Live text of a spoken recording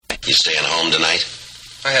You staying home tonight?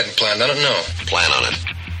 I hadn't planned on it, no. Plan on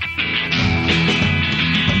it.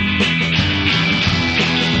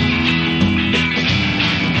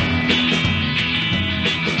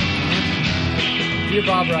 Dear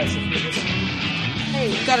Bob Rice, if you're listening. Hey,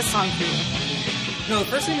 we've got a song for you. No, the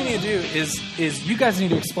first thing we need to do is you guys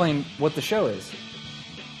need to explain what the show is.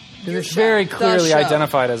 Because it's very clearly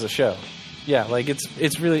identified as a show. Yeah, like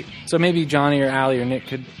it's really... So maybe Johnny or Allie or Nick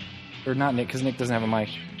could... Or not Nick, because Nick doesn't have a mic.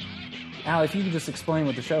 Allie, if you could just explain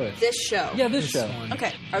what the show is. This show. Yeah, this show.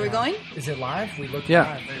 Okay, are we going? Is it live? We look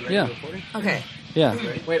live. Yeah. Recording? Okay. Yeah.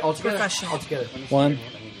 Wait, all together. Professional. All together. 1,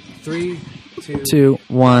 3, 2,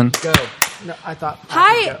 1. go. No, I thought.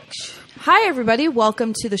 Hi, everybody.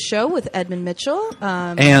 Welcome to the show with Edmund Mitchell.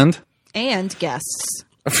 And guests.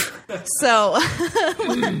 So,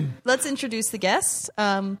 let's introduce the guests.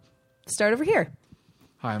 Start over here.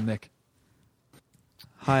 Hi, I'm Nick.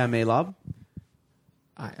 Hi, I'm ALOB.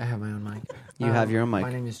 I have my own mic. You have your own mic.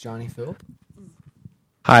 My name is Johnny Phillip.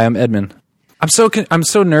 Hi, I'm Edmund. I'm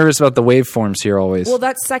so nervous about the waveforms here always. Well,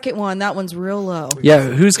 that second one, that one's real low. Yeah,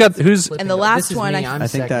 who's? And the last one, I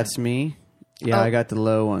think that's me. Yeah, I got the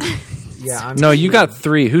low one. Yeah, No, you got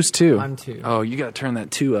 3. Who's 2? I'm 2. Oh, you got to turn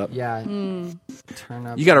that 2 up. Yeah. Turn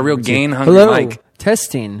up. You got a real gain-hungry Hello. mic.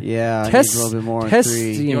 Testing. Yeah, I need a little bit more.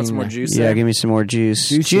 3. You want some more juice? Yeah, there? give me some more juice.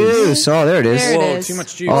 Juice. Oh, there it is. There it Whoa, is. too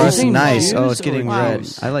much juice. Oh, it's Juice. nice. Oh, Juice it's getting or red.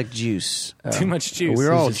 juice? I like juice. Too much juice.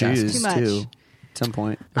 We're all He's just asking. juiced, Too much. too. At some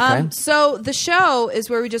point. Okay. So the show is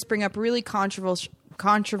where we just bring up really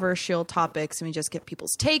controversial topics and we just get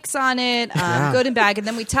people's takes on it, good and bad, and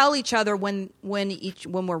then we tell each other when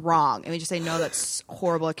we're wrong, and we just say, no, that's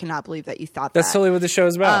horrible. I cannot believe that you thought That's that. totally what the show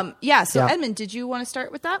is about. So Edmund, did you want to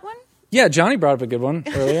start with that one? Yeah, Johnny brought up a good one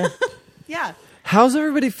earlier. Yeah. How's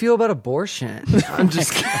everybody feel about abortion? I'm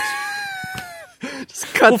just kidding.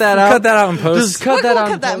 Just cut that out. Cut that out in post. Just cut that We'll out.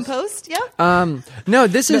 cut that in post. Yeah. No,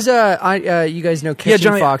 this is you guys know Catching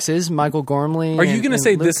Johnny, Foxes, Michael Gormley. Are you going to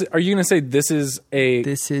say this? Are you going to say this is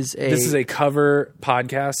a cover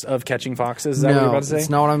podcast of Catching Foxes? Is that what you're about to say? That's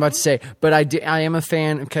not what I'm about to say. But I am a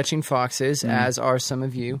fan of Catching Foxes, as are some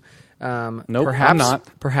of you. Nope, perhaps, I'm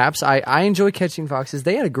not. Perhaps I enjoy Catching Foxes.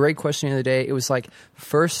 They had a great question the other day. It was like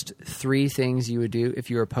first 3 things you would do if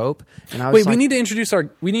you were Pope. And I was we need to introduce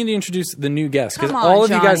the new guest because Come on, all of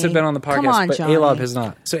you guys Johnny. have been on the Come podcast, on, but Johnny. ALOB has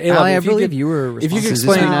not. So ALOB, I believe you were. If you could Does this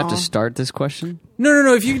explain, mean I have to start this question?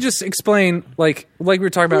 no. If you could just explain, like we were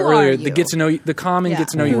talking about Who are earlier, you? the get to know you, the common get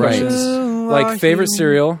to know you Right. questions, like favorite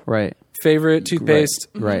cereal, Right. favorite toothpaste,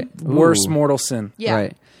 Right. worst Ooh. mortal sin. Yeah.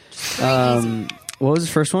 Right. Pretty easy. What was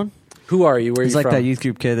the first one? Who are you? Where are He's you like from? that youth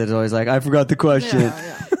group kid that's always like, I forgot the question.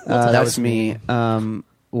 Yeah. That was me.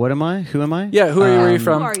 What am I? Who am I? Yeah, who are you? Where are you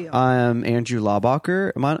from? Who are you? I'm Andrew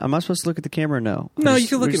Laubacher. Am I supposed to look at the camera? Or no. No, you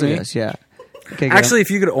can look at me. Yes, yeah. Okay, good. Actually,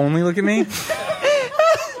 if you could only look at me.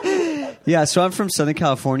 Yeah, so I'm from Southern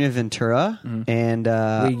California, Ventura, and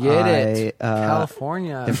We get it. I'm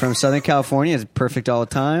California. from Southern California. It's perfect all the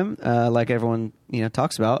time, like everyone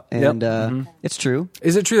talks about, and it's true.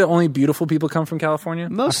 Is it true that only beautiful people come from California?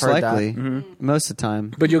 Most I've heard that. likely, most of the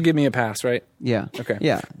time. But you'll give me a pass, right? Yeah. Okay.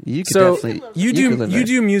 Yeah, you could So definitely. you could live do there.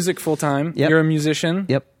 do music full time. Yep. You're a musician.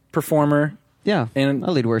 Yep. Performer. Yeah. And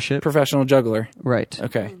I lead worship. Professional juggler. Right.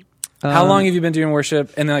 Okay. How long have you been doing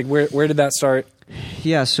worship? And like, where did that start?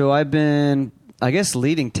 Yeah, so I've been, I guess,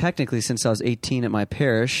 leading technically since I was 18 at my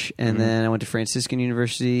parish, and then I went to Franciscan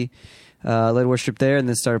University, led worship there, and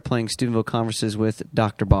then started playing Steubenville conferences with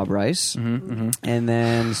Dr. Bob Rice, and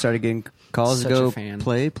then started getting calls Such to a go fan.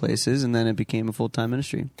 play places, and then it became a full-time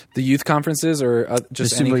ministry. The youth conferences or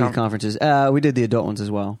just the any Steubenville youth conferences. We did the adult ones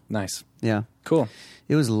as well. Nice. Yeah. Cool.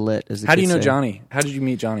 It was lit, as the How do you kids know say. Johnny? How did you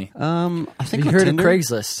meet Johnny? I think you on heard Tinder? of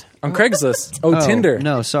Craigslist. On Craigslist. Oh, Tinder.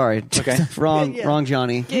 No, sorry. Okay. wrong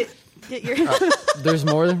Johnny. Get your. There's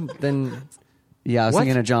more than Yeah, I was What?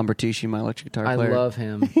 thinking of John Bertucci, my electric guitar I player. love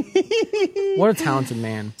him. What a talented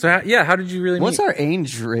man. So how did you really What's meet? our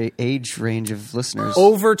age range of listeners?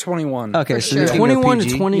 Over 21. Okay, For so sure. you can 21 go to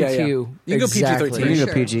PG. 22. Yeah, yeah. You can go Exactly. PG-13. You can Sure.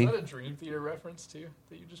 go PG. Is that a Dream Theater reference too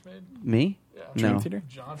that you just made? Me? Dream No. Theater?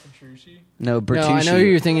 John Petrucci. No, Bertucci. No, I know who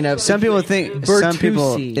you're thinking of. Some people think. Some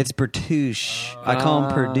people. Bertucci. It's Bertucci. I call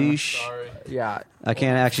him Perdouche. Sorry. Yeah. I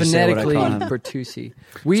can't actually say what I Phonetically, call him. Bertucci.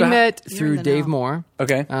 We So met You're through in the Dave know. Moore.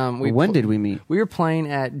 Okay. When did we meet? We were playing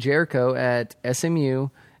at Jericho at SMU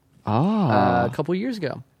Ah, a couple years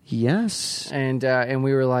ago, yes. and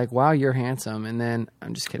we were like, "Wow, you're handsome." And then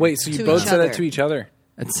I'm just kidding. Wait, so you To both each said other. that to each other?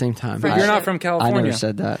 at the same time. But you're not from I California. never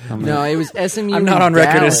said that. No, it was SMU. I'm not on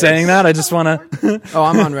record as Dallas. saying that. I just want to. Oh,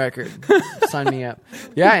 I'm on record. Sign me up.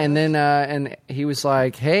 Yeah, and then and he was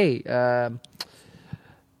like, "Hey,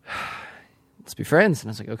 let's be friends. And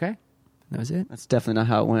I was like, okay. That was it. That's definitely not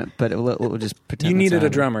how it went, but we'll just pretend. You that's needed how a it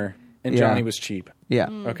went. drummer, and Yeah. Johnny was cheap. Yeah.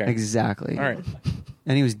 Okay. Exactly. All right.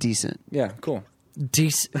 And he was decent. Yeah, cool.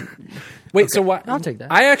 Decent. Wait, so why? I'll take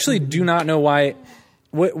that. I actually do not know why.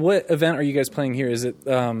 What event are you guys playing here? Is it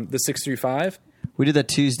the 635? We did that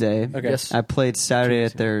Tuesday. Okay. Yes. I played Saturday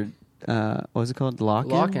at their what was it called?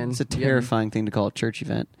 Lock-in? Lock-in. It's a Yeah. terrifying thing to call a church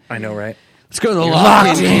event. I know, right? Let's go to the locked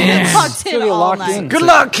lock-in. Locked in Really all locked night. in. Good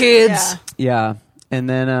luck, kids. Yeah. Yeah. And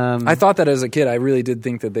then I thought that as a kid. I really did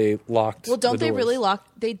think that they locked. Well, don't the they doors. really lock?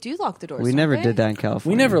 They do lock the doors. we don't never they? did that in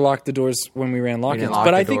California. We never locked the doors when we ran lock-ins, didn't lock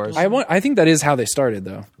but the I think doors. I think that is how they started,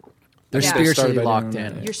 though. They're Yeah. spiritually Started by locked doing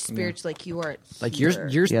in. that. You're spiritual, like you are. Like here.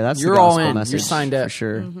 you're Yeah, that's you're the all gospel in. message You're signed up. for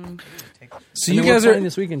sure. So And you then we're guys are playing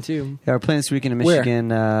this weekend too. Yeah, we're playing this weekend in Where? Michigan,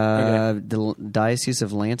 the Diocese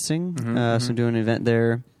of Lansing. So I'm doing an event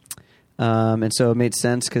there. And so it made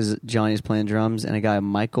sense because Johnny's playing drums and a guy,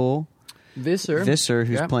 Michael Visser. who's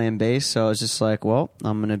Yeah. playing bass. So I was just like, well,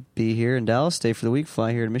 I'm going to be here in Dallas, stay for the week,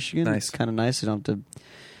 fly here to Michigan. Nice. It's kind of nice. I don't have to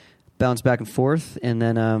bounce back and forth. And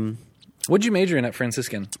then what'd you major in at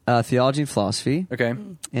Franciscan? theology and philosophy. Okay.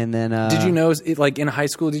 And then Did you know, like in high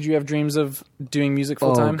school, did you have dreams of doing music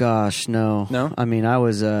full Oh time? gosh, no. No? I mean, I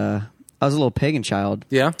was a little pagan child.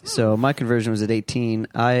 Yeah. So my conversion was at 18.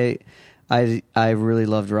 I really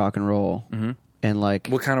loved rock and roll. Mm-hmm. And like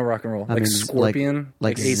What kind of rock and roll? I Like mean, Scorpion?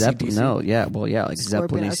 like AC/DC? Zeppelin. No, yeah, well, yeah, like Scorpion,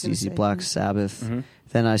 Zeppelin, I was gonna AC/DC, say, Black yeah. Sabbath. Mm-hmm.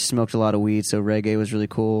 Then I smoked a lot of weed, so reggae was really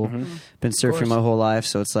cool. Been surfing my whole life,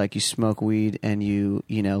 so it's like you smoke weed and you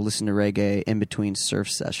listen to reggae in between surf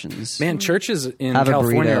sessions. Man, churches in Have a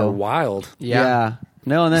California burrito. are wild. Yeah.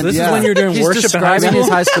 No, and then So this is yeah. when you're doing He's worship in high describing school? his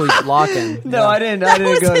high school lock-in. No, I didn't. That I didn't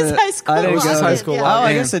was go his to. high school I didn't lock-in. go to High school Oh, lock-in.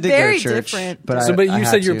 I guess I did Very go to church. different. But So, but you I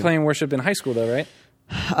said had you were to. playing worship in high school, though, right?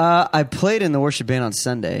 I played in the worship band on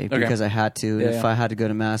Sunday Okay. because I had to. Yeah, If yeah. I had to go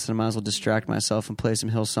to mass, then I might as well distract myself and play some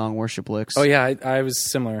Hillsong worship licks. Oh yeah, I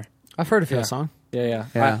was similar. I've heard of Yeah. your song. Yeah.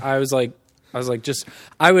 Yeah. I was like, just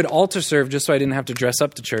I would altar serve just so I didn't have to dress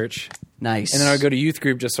up to church, Nice. and then I would go to youth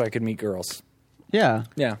group just so I could meet girls. Yeah.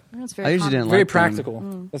 Yeah, That's I usually didn't very like them.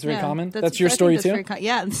 practical. That's very Yeah, common. That's your I think story that's too. very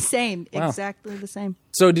yeah, the same. Wow. Exactly the same.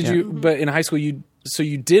 So did Yeah. you? But in high school, you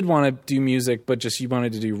did want to do music, but just you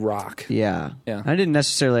wanted to do rock. Yeah. Yeah. I didn't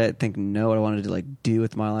necessarily, I think, know what I wanted to like do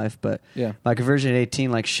with my life, but Yeah. my conversion at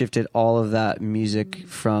 18 like shifted all of that music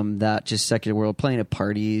from that just secular world, playing at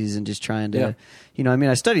parties and just trying to, Yeah. I mean,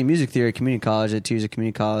 I studied music theory at community college, at 2 years of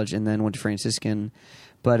community college, and then went to Franciscan.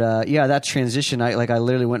 But yeah, that transition, I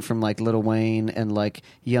literally went from like Lil Wayne and like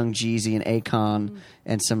Young Jeezy and Akon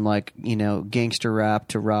and some like gangster rap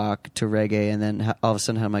to rock to reggae, and then all of a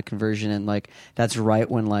sudden had my conversion, and like that's right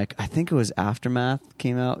when like I think it was Aftermath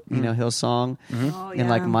came out, Hillsong, Oh, and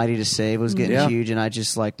like yeah. Mighty to Save was getting Yeah. huge, and I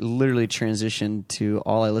just like literally transitioned to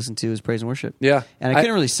all I listened to was praise and worship. Yeah. and I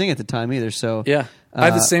couldn't really sing at the time either, so Yeah, I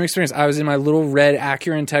had the same experience. I was in my little red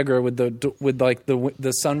Acura Integra with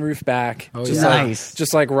the sunroof back, just yeah. like, Nice.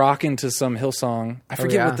 just like rocking to some Hillsong. I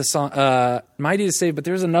forget yeah. what the song. Mighty to Save, but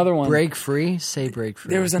there was another one. Break free. Say break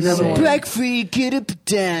free. There was another one. Break free, get up and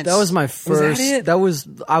dance. That was my first. it? I was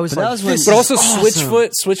But like, that was when- this But also is awesome.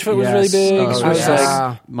 Switchfoot was Yes. really big. Oh, I was Switchfoot.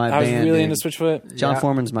 like, My I was band, really dude. into Switchfoot. John Yeah.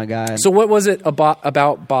 Foreman's my guy. So what was it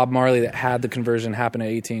about Bob Marley that had the conversion happen at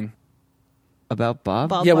 18? about Bob?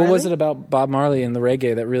 Bob Yeah, what Marley? was it about Bob Marley and the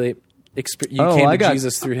reggae that really you Oh, came I to got-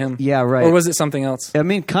 Jesus through him? Yeah, right. Or was it something else? I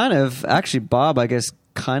mean, kind of. Actually, Bob, I guess,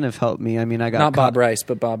 kind of helped me. I mean, I got Not caught, Bob Rice,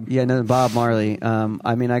 but Bob. Yeah, no, Bob Marley.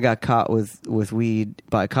 I mean, I got caught with weed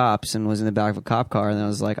by cops and was in the back of a cop car, and I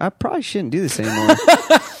was like, I probably shouldn't do this anymore.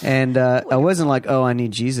 And I wasn't like, oh, I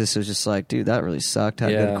need Jesus. It was just like, dude, that really sucked. Had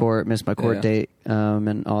to go Yeah. to court, missed my court Yeah. date,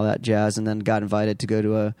 and all that jazz, and then got invited to go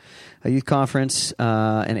to a youth conference in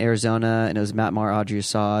Arizona, and it was Matt Maher, Audrey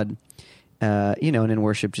Assad. And in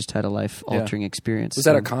worship, just had a life-altering experience. Was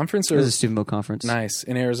that So- a conference It or was a student conference. nice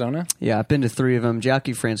in Arizona? Yeah, I've been to 3 of them.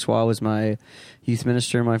 Jackie Francois was my youth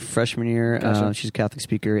minister my freshman year. Gotcha. She's a Catholic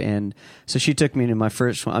speaker, and so she took me to my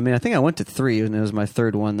first one. I mean, I think I went to 3, and it was my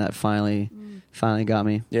third one that finally got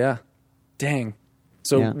me. Yeah. Dang.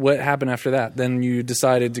 So Yeah. what happened after that? Then you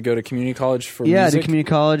decided to go to community college for Yeah, I music? did community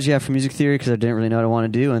college. Yeah, for music theory because I didn't really know what I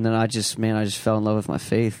wanted to do, and then I just fell in love with my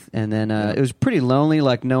faith. And then it was pretty lonely.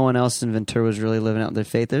 Like no one else in Ventura was really living out their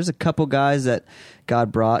faith. There's a couple guys that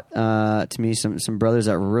God brought to me, some brothers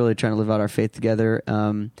that were really trying to live out our faith together.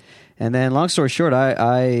 And then, long story short,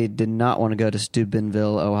 I did not want to go to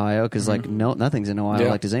Steubenville, Ohio, because nothing's in Ohio. Yeah.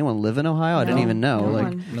 Like, does anyone live in Ohio? I didn't No, even know. no like,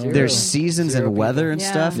 one. No. there's seasons Zero and weather and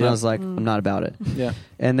people. stuff, and Yeah. I was like, I'm not about it. Yeah.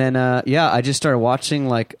 And then, I just started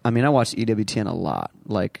watching. I watched EWTN a lot.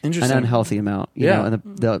 like an Interesting. unhealthy amount. You Yeah. know,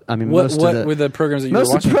 and I mean, What most of the were the programs that you were most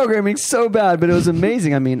of watching? the programming so bad, but it was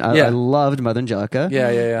amazing. I mean, I loved Mother Angelica.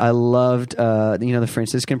 Yeah. I loved the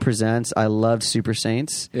Franciscan Presents. I loved Super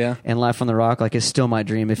Saints. Yeah. And Life on the Rock, like, is still my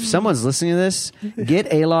dream. If someone's listening to this, get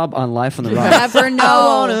ALOB on Life on the Rock. Never know. I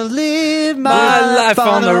wanna live my life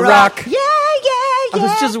on the rock. Yeah. I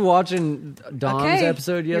was just watching Dom's Okay,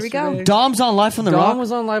 episode here we yesterday. go. Dom's on Life on the Rock. Dom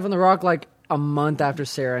was on Live on the Rock like a month after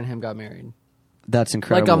Sarah and him got married. That's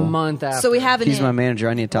incredible. Like a month after. So we have an He's in. my manager.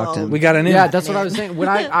 I need to talk to him. We got an in. Yeah, that's what I was saying. When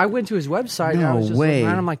I went to his website, and I No was just way. looking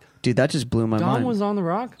around, I'm like, Dude, that just blew my Dom mind. was on the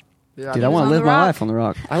Rock. Yeah, Dude, I was want on to live the my rock. life on the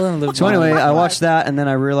rock. I live So my anyway, life. I watched that, and then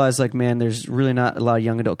I realized, like, man, there's really not a lot of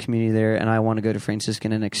young adult community there, and I want to go to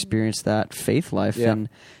Franciscan and experience that faith life. Yeah. And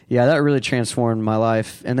yeah, that really transformed my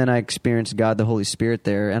life. And then I experienced God, the Holy Spirit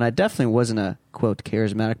there, and I definitely wasn't a, quote,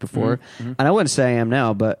 charismatic before. Mm-hmm. And I wouldn't say I am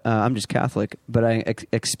now, but I'm just Catholic. But I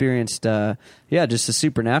experienced, just the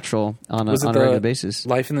supernatural on a Was it regular the basis.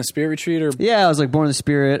 Life in the Spirit retreat or Yeah, I was like born in the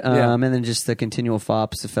Spirit, Yeah. and then just the continual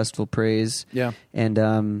FOPs, the festival praise. Yeah. And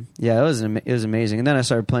it was amazing. And then I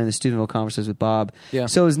started playing the Steubenville conferences with Bob. Yeah.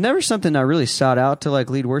 So it was never something I really sought out to like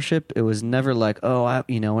lead worship. It was never like,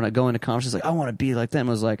 when I go into conferences, like I want to be like them.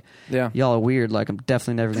 It was like, Yeah. y'all are weird. Like I'm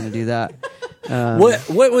definitely never going to do that.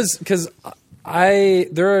 What was, because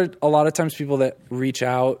there are a lot of times people that reach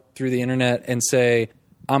out through the internet and say,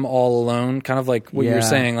 I'm all alone, kind of like what you were Yeah.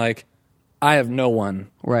 saying, like, I have no one.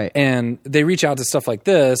 Right. And they reach out to stuff like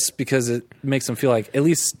this because it makes them feel like, at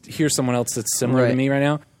least here's someone else that's similar to Right. me right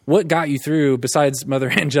now. What got you through besides Mother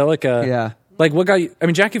Angelica? Yeah. Like, what got you? I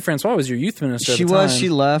mean, Jackie Francois was your youth minister at She the was. time. She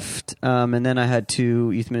left, and then I had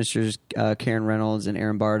two youth ministers, Karen Reynolds and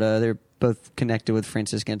Aaron Barta. They're both connected with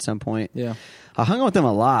Franciscan at some point. Yeah. I hung out with them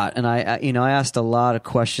a lot, and I asked a lot of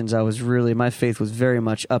questions. My faith was very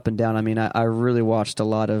much up and down. I mean, I really watched a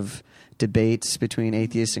lot of debates between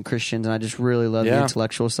atheists and Christians, and I just really loved the Yeah.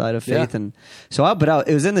 intellectual side of Yeah. faith. And so,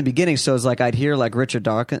 it was in the beginning. So it was like I'd hear like Richard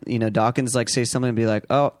Dawkins like say something and be like,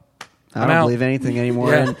 oh. I I'm don't out. believe anything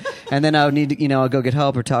anymore, Yeah. and then I would need to, I'd go get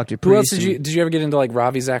help or talk to a Who else priest. did you ever get into, like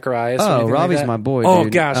Ravi Zacharias? or Oh, anything like Robbie's that? my boy. Oh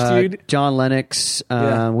dude. gosh, dude. John Lennox,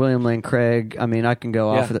 Yeah. William Lane Craig. I mean, I can go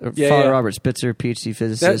off. Yeah. Of Yeah, Father yeah. Robert Spitzer, PhD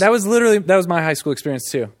physicist. That was my high school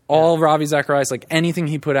experience too. All Ravi Zacharias, like anything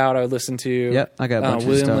he put out, I would listen to. Yep, I got a bunch of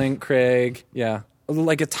William stuff. Lane Craig, yeah,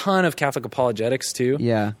 like a ton of Catholic apologetics too.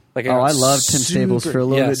 Yeah. Like, I loved Tim Stables for a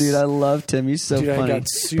little yes. bit, dude. I loved Tim. He's so Dude, I funny. got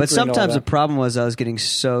super But into all sometimes that. the problem was I was getting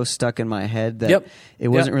so stuck in my head that Yep. it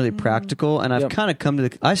wasn't Yep. really practical. And I've Yep. kind of come to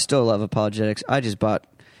I still love apologetics. I just bought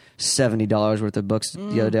 $70 worth of books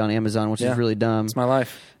the other day on Amazon, which Yeah. is really dumb. It's my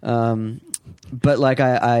life. But like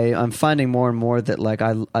I'm finding more and more that like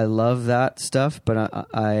I love that stuff, but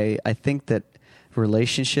I think that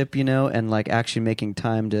relationship, and like actually making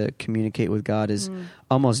time to communicate with God is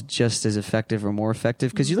almost just as effective or more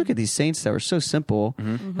effective, because you look at these saints that were so simple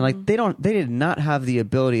and like they did not have the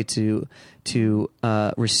ability to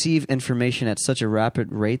receive information at such a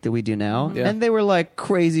rapid rate that we do now, Yeah. and they were like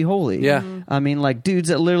crazy holy. Yeah. I mean, like dudes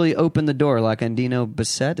that literally opened the door, like Andino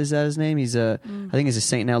Bassett, is that his name? He's I think he's a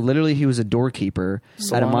saint now. Literally, he was a doorkeeper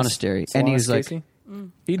at a monastery, and he was like, Casey?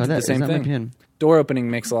 He did Oh, the that- same is that thing. maybe him? Door opening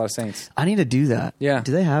makes a lot of sense. I need to do that. Yeah.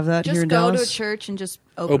 Do they have that Just here in go Dallas? to a church and just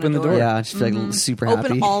Open open, the a door. Yeah, I just feel like super happy.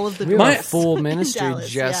 Open all of the We have doors. a full ministry Dallas,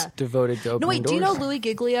 just yeah. devoted to opening No, wait. Do you know doors. Louis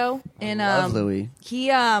Giglio? And Love Louis.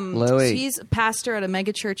 Louis. He's a pastor at a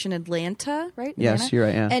mega church in Atlanta, right? Yes, Atlanta? you're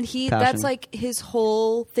right, yeah. And Passion. that's like his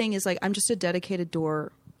whole thing is like, I'm just a dedicated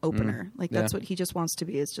door opener. Like that's Yeah. what he just wants to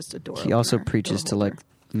be, is just a door. He also opener, preaches door to like holder.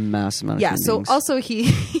 mass amount of Yeah. human So beings. also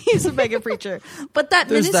he's a mega preacher, but that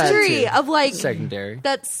There's that ministry too. of like Secondary.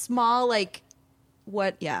 that small like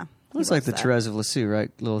what? Yeah. Well, it's like the Therese of Lisieux, right?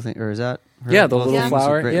 Little thing, or is that? Her Yeah, the little things with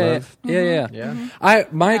flower. great Yeah, love? yeah. Yeah.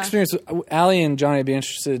 My experience, Allie and Johnny, I'd be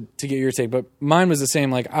interested to get your take, but mine was the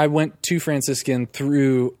same. Like, I went to Franciscan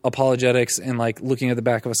through apologetics and like looking at the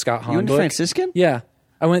back of a Scott Hahn You went to book. Franciscan? Yeah,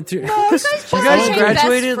 I went through. You guys Became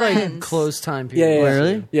graduated best like friends. close time Yeah, period. yeah, yeah.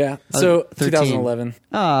 Really? Yeah. So 13. 2011.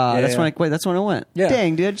 Ah, Yeah, that's yeah. when that's when I went. Yeah.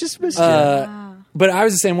 Dang, dude, I just missed you. But I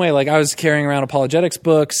was the same way. Like, I was carrying around apologetics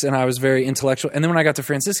books and I was very intellectual. And then when I got to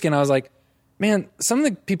Franciscan, I was like, man, some of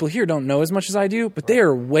the people here don't know as much as I do, but they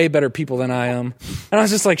are way better people than I am. And I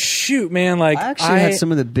was just like, shoot, man. Like, I actually had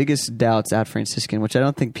some of the biggest doubts at Franciscan, which I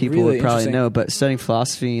don't think people Really would probably interesting. know. But studying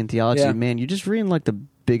philosophy and theology, Yeah. man, you're just reading like the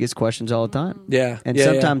biggest questions all the time. Yeah. And Yeah,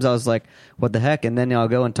 sometimes I was like, what the heck? And then I'll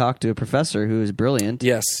go and talk to a professor who is brilliant.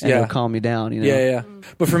 Yes, And yeah. he'll calm me down. You know? Yeah.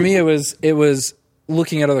 But for me, it was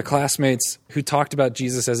looking at other classmates who talked about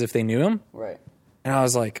Jesus as if they knew him. Right. And I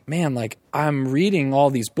was like, man, like, I'm reading all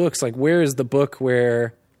these books. Like, where is the book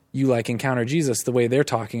where you like encounter Jesus the way they're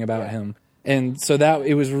talking about him. And so that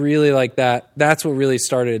it was really like that. That's what really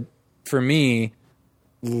started for me,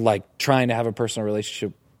 like trying to have a personal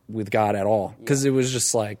relationship with God at all. Because it was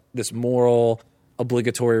just like this moral,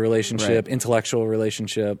 obligatory relationship, intellectual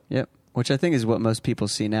relationship. Yep. Which I think is what most people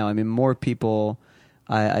see now. I mean, more people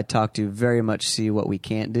I talk to very much see what we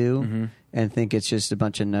can't do and think it's just a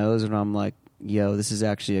bunch of no's. And I'm like, yo, this is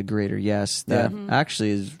actually a greater yes that actually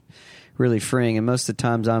is really freeing. And most of the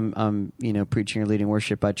times I'm preaching or leading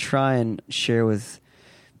worship, I try and share with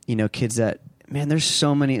kids that, man, there's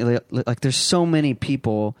so many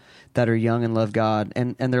people that are young and love God,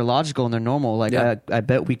 and they're logical and they're normal. Like I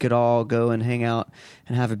bet we could all go and hang out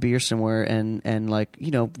and have a beer somewhere and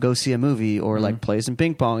go see a movie or like play some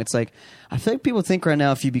ping pong. It's like I feel like people think right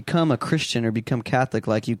now if you become a Christian or become Catholic,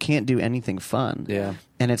 like you can't do anything fun. Yeah,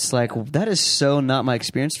 and it's like that is so not my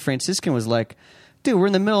experience. Franciscan was like, dude, we're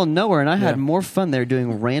in the middle of nowhere, and I had more fun there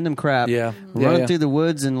doing random crap, running through the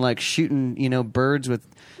woods and like shooting, birds with,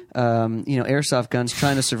 airsoft guns,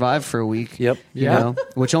 trying to survive for a week. Yep.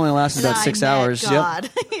 Which only lasted about 6 hours. God.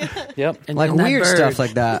 Yep. And like weird stuff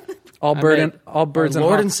like that. All birds and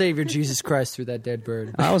Lord and Savior Jesus Christ through that dead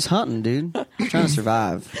bird. I was hunting, dude, trying to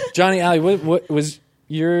survive. Johnny Alley, what was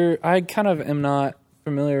your? I kind of am not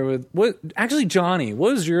familiar with what. Actually, Johnny,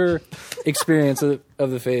 what was your experience of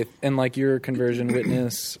the faith and like your conversion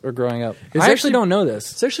witness or growing up? I actually don't know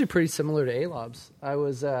this. It's actually pretty similar to ALOB's. I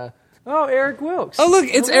was. Eric Wilkes. Oh, look,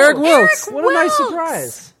 it's Eric Wilkes. What a nice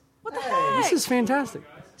surprise. What the heck? This is fantastic.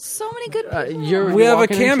 So many good people. We have a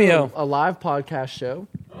cameo. A live podcast show.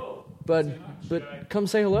 But come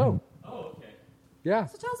say hello. Oh, okay. Yeah.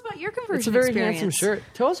 So tell us about your conversion It's a very experience. handsome shirt.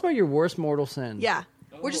 Tell us about your worst mortal sin. Yeah.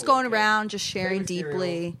 We're just going around, just sharing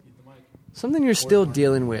deeply. Something you're still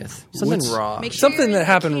dealing with. Something raw. Make sure Something you're that in the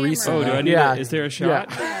happened camera. recently. Oh, do I need Yeah. Is there a shot?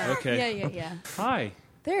 Yeah. Okay. Yeah. Hi.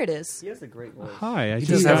 There it is. He has a great voice. Hi. I He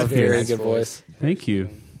just does have a got very here. good voice. Thank you.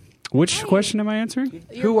 Which question am I answering?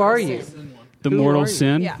 Who are you? The Who mortal are you?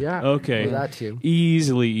 sin? Yeah. Yeah. Okay. Well, that too.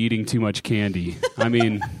 Easily eating too much candy. I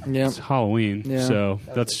mean, Yeah. it's Halloween, Yeah. so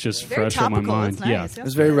that's just Very fresh on my topical. mind. It's nice. It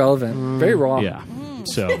was very relevant. Very raw. Yeah.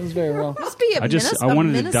 So It was very raw. Must be a I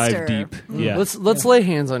wanted to dive minister. deep. Yeah. Let's lay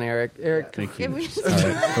hands on Eric. Eric, Thank you. Can we just- All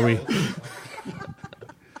right. Are we?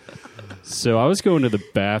 So I was going to the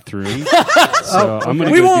bathroom. So I'm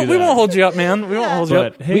gonna We go won't. do We that. won't hold you up, man. We won't hold you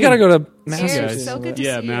But, up. hey, we gotta go to Thanks, mass. Eric, guys. so good to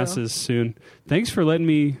Yeah, see masses soon. Thanks for letting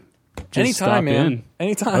me just Anytime, stop man. in.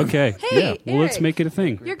 Anytime. Okay. Hey, yeah. Well, let's Eric. make it a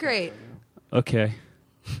thing. You're great. Okay.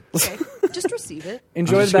 Okay. Just receive it.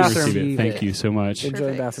 Enjoy I'm the just gonna bathroom. receive it. Thank you so much. Enjoy the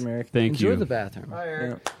Perfect. bathroom, Eric. Thank enjoy you. the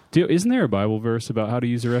bathroom. Isn't there a Bible verse about how to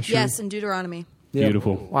use a restroom? Yes, in Deuteronomy.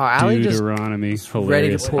 Beautiful. Wow, Allie just Deuteronomy. ready to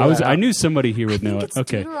Hilarious. pull I that out. I knew somebody here would know it. It's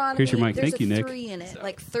Okay. Deuteronomy. Here's your mic. There's Thank you, a Nick. 3 in it,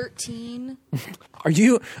 like 13. Are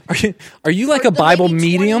you like Or a Bible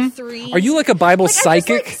maybe medium? 23. Are you like a Bible Like,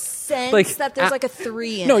 psychic? I just, sense Like, that there's like a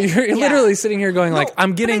 3 in No, it. you're Yeah. literally sitting here going like, No,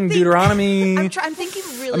 I'm but getting I think- Deuteronomy. I'm thinking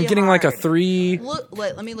really I'm getting like a hard. 3.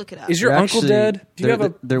 Let me look it up. Is your There uncle actually- dead? Do you there,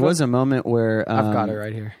 have a? there was a moment where I've got it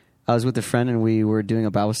right here. I was with a friend and we were doing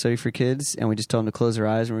a Bible study for kids, and we just told them to close their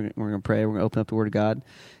eyes. And we're going to pray. We're going to open up the Word of God,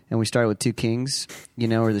 and we started with 2 Kings.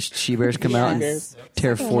 Where the she bears come out and Yes.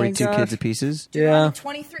 tear Oh my 42 gosh. kids to pieces. Yeah.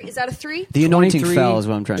 23. Is that a 3? The anointing 23, fell is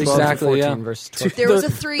what I'm trying to say. 12 to Exactly. Yeah. 14, verse 12. There was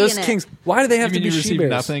a 3 Those in it. kings. Why do they have You to mean be you she received bears?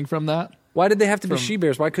 nothing from that? Why did they have to be From she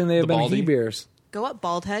bears? Why couldn't they have the been baldy? he bears? Go up,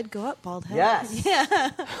 bald head. Go up, bald head. Yes.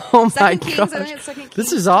 Yeah. Oh my Second Kings, I gosh. think it's Second Kings.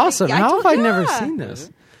 This is awesome. Yeah, How have I never yeah. seen this?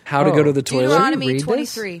 How to go to the toilet? Deuteronomy Read this?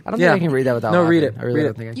 23. I don't Yeah. think I can read that without No, laughing. read it. I really Read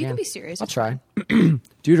don't it. think I can. You can be serious. I'll try.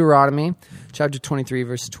 Deuteronomy, chapter 23,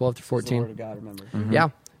 verses 12 to 14. Word of God, remember. Yeah.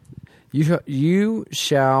 You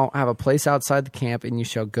shall have a place outside the camp, and you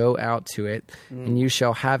shall go out to it, and you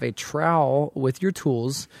shall have a trowel with your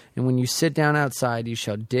tools, and when you sit down outside, you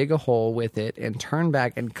shall dig a hole with it, and turn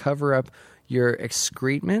back and cover up your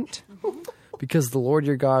excrement, because the Lord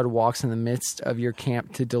your God walks in the midst of your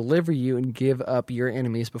camp to deliver you and give up your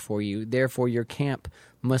enemies before you. Therefore your camp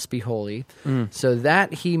must be holy, so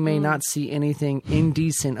that he may not see anything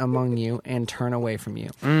indecent among you and turn away from you.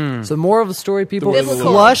 So the moral of the story, people,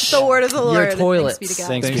 Biblical. flush The word of the Lord. your toilets. Thanks be to God.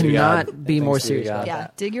 Thanks be to Cannot God. be more Thanks be to serious God. about Yeah,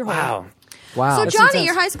 that. dig your hole. Wow. Wow. So, that's Johnny, intense.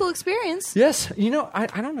 your high school experience. Yes, I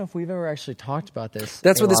don't know if we've ever actually talked about this.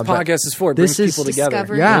 That's what this but podcast is for. It this brings is people together.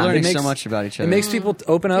 discovery. Yeah. We're learning It makes- so much about each It other. makes people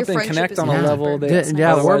open up Your and friendship connect is on a deeper. level they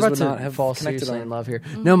Yeah, we're otherwise about would to not have fall connected seriously on. in love here.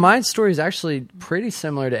 No, my story is actually pretty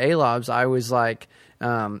similar to ALOB's. I was like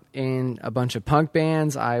in a bunch of punk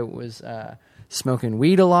bands. I was smoking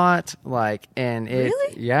weed a lot, like, and it,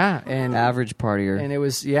 Really? yeah, and Average partier. and it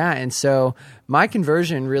was, yeah. And so my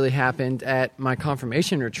conversion really happened at my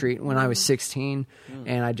confirmation retreat when I was 16.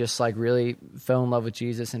 And I just like really fell in love with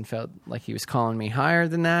Jesus and felt like he was calling me higher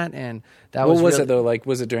than that. And that What was was really, it though? Like,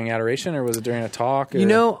 was it during adoration or was it during a talk? Or you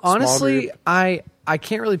know, small honestly, group? I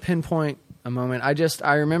can't really pinpoint a moment.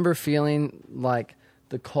 I remember feeling like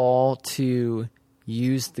the call to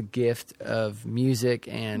use the gift of music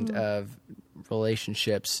and of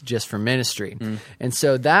relationships just for ministry. And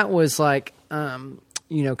so that was like,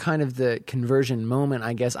 you know, kind of the conversion moment,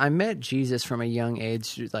 I guess. I met Jesus from a young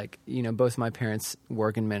age, like, you know, both my parents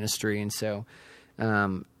work in ministry. And so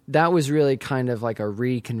that was really kind of like a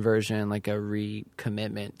reconversion, like a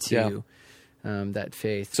recommitment to that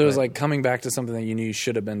faith. So it was But- like coming back to something that you knew you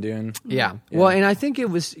should have been doing. yeah. Well, and I think it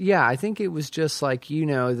was, just like, you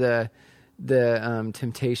know, the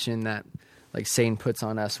temptation that like Satan puts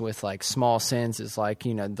on us with like small sins is like,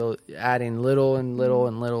 you know, adding little and little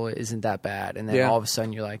and little isn't that bad. And then all of a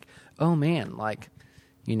sudden you're like, oh man, like,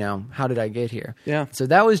 you know, how did I get here? Yeah. So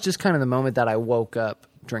that was just kind of the moment that I woke up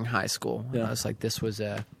during high school. And Yeah. I was like, this was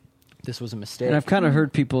a mistake. And I've kind of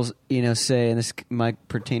heard people, you know, say, and this might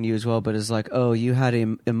pertain to you as well, but it's like, oh, you had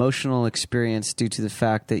an emotional experience due to the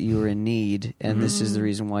fact that you were in need, and this is the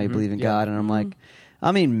reason why you believe in God. And I'm like,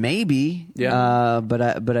 I mean, maybe, but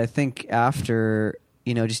I think after,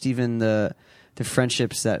 you know, just even the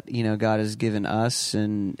friendships that, you know, God has given us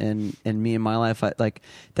and me in my life, like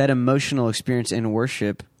that emotional experience in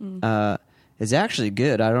worship is actually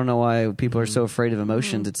good. I don't know why people are so afraid of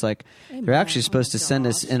emotions. It's like they're actually supposed to send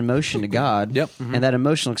us an emotion to God. Yep. And that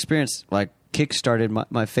emotional experience like kickstarted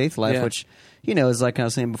my faith life, which, you know, is like I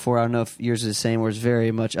was saying before, I don't know if yours is the same, where it's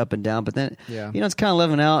very much up and down, but then, you know, it's kind of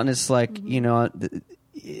leveling out, and it's like, you know,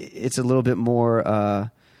 it's a little bit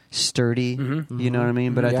more sturdy, you know what I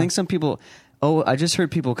mean? But I think some people, I just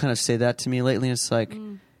heard people kind of say that to me lately, and it's like,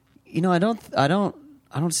 you know, I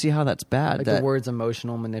don't see how that's bad. like that, the words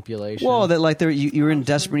emotional manipulation. well, that like you were in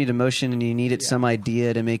desperate need of emotion and you needed some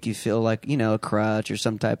idea to make you feel like, you know, a crutch or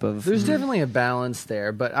some type of... There's definitely a balance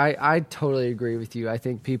there, but I totally agree with you. I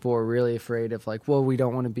think people are really afraid of like, well, we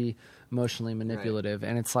don't want to be emotionally manipulative,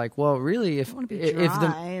 and it's like, well, really, if wanna be if dry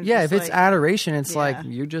and just it's like- adoration, it's Yeah. like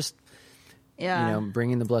you're just Yeah. you know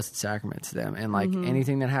bringing the blessed sacrament to them, and like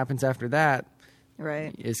anything that happens after that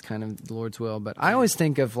Right. is kind of the Lord's will. But I always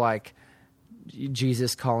think of like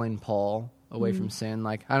Jesus calling Paul away from sin.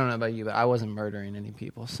 Like, I don't know about you, but I wasn't murdering any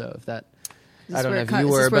people. So if that, I don't know if you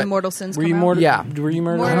were, where but mortal sins Were come you out? murdering? Yeah. Were you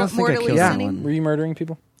murdering? I don't think I mortally killed Yeah. sinning? anyone. Were you murdering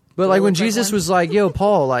people? but like when look like Jesus one? was like, "Yo,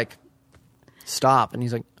 Paul, like, stop," and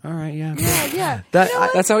he's like, "All right, yeah." Yeah. That- You know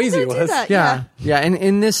what? That's how easy I'm it gonna do was. that, Yeah. And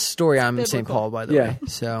in this story, I'm St. Biblical. Paul, by the Yeah. way.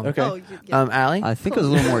 So, Okay. Oh, yeah. Allie? I think it was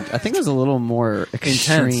a little more. I think it was a little more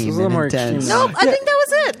extreme. Intense. It was a little and more intense. extreme. Nope, I think that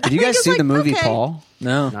was it. Did you guys see the movie Paul?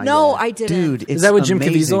 No. No, I didn't. Dude, it's Is that with Jim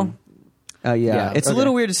amazing. Caviezel? Yeah. Yeah, It's a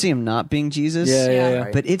little weird to see him not being Jesus. Yeah.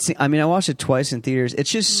 Right. But it's, I mean, I watched it twice in theaters. It's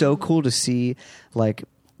just so cool to see, like,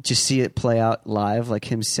 just see it play out live,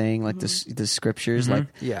 like him saying, like, the scriptures, like,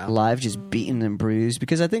 Yeah. live, just beaten and bruised.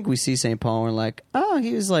 Because I think we see St. Paul and we're like, oh,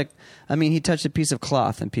 he was like, I mean, he touched a piece of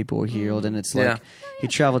cloth and people were healed. And it's like, Yeah. he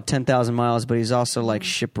traveled 10,000 miles, but he's also, like,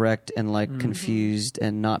 shipwrecked and, like, confused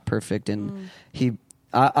and not perfect. And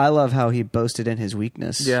I love how he boasted in his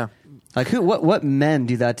weakness. Yeah. Like what men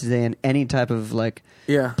do that today in any type of like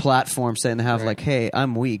platform saying they have like, hey,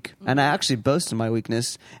 I'm weak. And I actually boast in my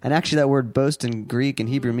weakness. And actually that word boast in Greek and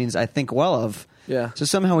Hebrew means I think well of. Yeah. So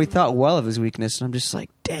somehow he thought well of his weakness. And I'm just like,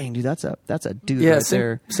 dang, dude, that's a dude Yeah, right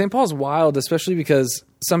there. St. Paul's wild, especially because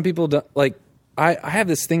some people don't like. I have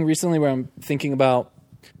this thing recently where I'm thinking about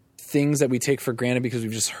things that we take for granted because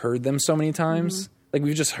we've just heard them so many times. Like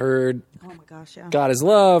we've just heard Oh my gosh, yeah. God is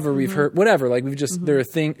love, or we've heard whatever. Like we've just they're a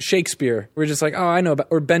thing. Shakespeare. We're just like, oh, I know about,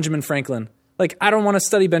 or Benjamin Franklin. Like I don't want to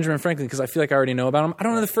study Benjamin Franklin because I feel like I already know about him. I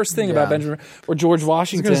don't know the first thing about Benjamin or George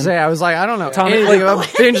Washington. I was like, I don't know Tommy- anything like-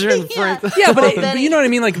 about Benjamin Franklin. Yeah, but Benny. you know what I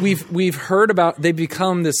mean. Like we've heard about, they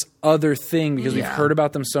become this other thing because we've heard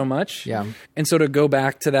about them so much. Yeah. And so to go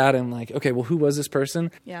back to that and like, okay, well, who was this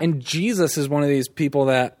person? Yeah. And Jesus is one of these people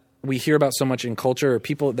that we hear about so much in culture, or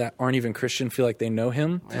people that aren't even Christian feel like they know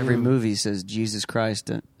him. Every movie says Jesus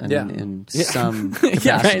Christ in Yeah. some Yeah, capacity.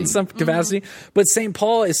 right, in some capacity. But St.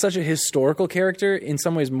 Paul is such a historical character in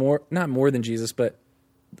some ways, not more than Jesus, but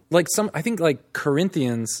like I think like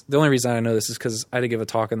Corinthians, the only reason I know this is because I had to give a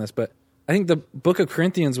talk on this, but I think the book of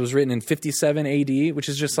Corinthians was written in 57 AD, which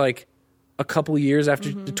is just like a couple years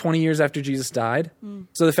after, 20 years after Jesus died.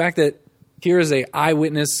 So the fact that here is a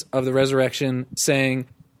eyewitness of the resurrection saying,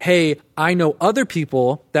 hey, I know other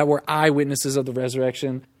people that were eyewitnesses of the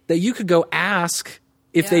resurrection that you could go ask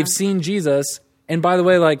if Yeah. they've seen Jesus. And by the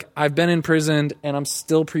way, like, I've been imprisoned and I'm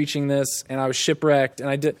still preaching this, and I was shipwrecked, and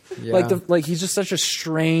I did like he's just such a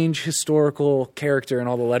strange historical character in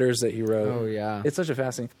all the letters that he wrote. Oh, yeah. It's such a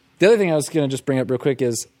fascinating. The other thing I was going to just bring up real quick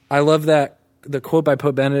is I love that the quote by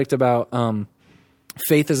Pope Benedict about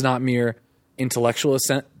faith is not mere intellectual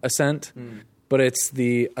assent, but it's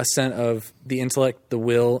the assent of the intellect, the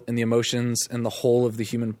will, and the emotions, and the whole of the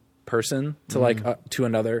human person to to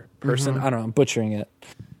another person. I don't know. I'm butchering it.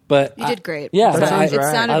 But You did great. Yeah, It but sounded- it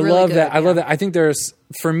sounded I really love good, that. I love yeah. that. I think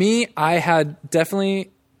for me, I had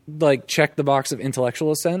definitely like checked the box of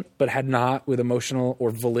intellectual assent, but had not with emotional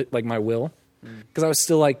or like my will, because I was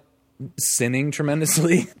still like sinning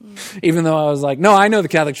tremendously, even though I was like, no, I know the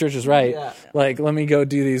Catholic Church is right. Yeah. Like, let me go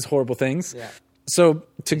do these horrible things. Yeah. So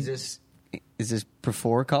Is this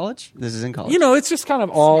before college? This is in college. it's just kind of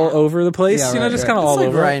all over the place. Yeah, right, just right. kind of It's all like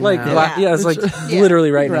over. right like, now. it's like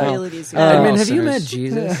literally right now. Realities, Edmund, Oh, have you sinners. met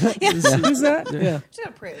Jesus? Is that? Yeah. Just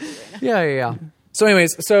gonna pray with you right now. Yeah. So,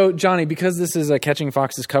 anyways, Johnny, because this is a Catching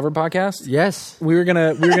Foxes cover podcast, Yes. we're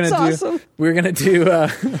gonna do awesome.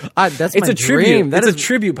 It's That's my a tribute. dream. That It's a is-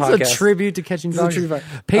 tribute It's podcast. a tribute to Catching It's a Foxes. tribute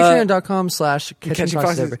Patreon.com/Catching Catching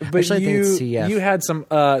Foxes. Foxes. Actually, But I think it's CF. you had some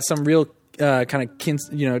real kind of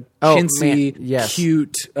chintzy, man, yes.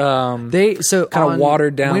 cute, They so kind of on-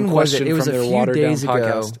 watered down when was question it? It was from a their few watered down days ago.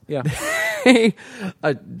 podcast. Yeah.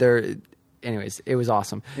 Anyways, it was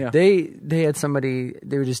awesome. Yeah. They had somebody.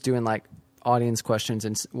 They were just doing like audience questions,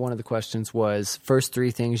 and one of the questions was first 3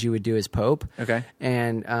 things you would do as Pope. Okay.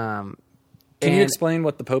 And Can you explain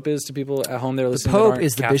what the Pope is to people at home? They're the listening. that Pope aren't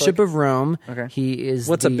is the Catholic? Bishop of Rome. Okay. He is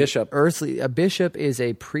What's a the bishop? Earthly. A bishop is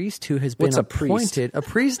a priest who has been What's a priest? appointed. A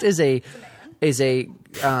priest is a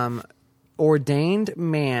ordained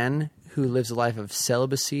man who lives a life of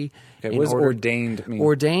celibacy. Okay, in what does order- ordained mean?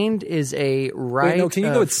 Ordained is a right. Wait, no, can you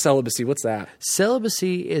of, go with celibacy? What's that?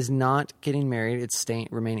 Celibacy is not getting married. It's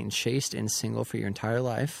remaining chaste and single for your entire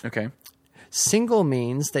life. Okay. Single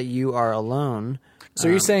means that you are alone. So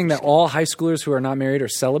you're saying that all high schoolers who are not married are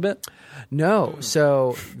celibate? No.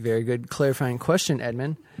 So, very good clarifying question,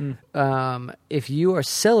 Edmund. If you are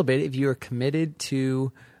celibate, if you are committed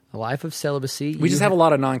to a life of celibacy, We just have a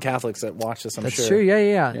lot of non-Catholics that watch this, I'm That's sure. true.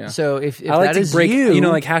 Yeah. Yeah. So if I like that to is break, you,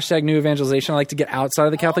 like hashtag new evangelization. I like to get outside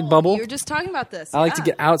of the Catholic bubble. You were just talking about this. I like to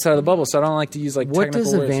get outside of the bubble, so I don't like to use like what technical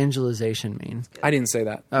does words. evangelization mean? I didn't say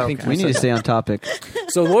that. I think okay. you We said need to that. stay on topic.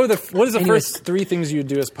 So what is the first 3 things you would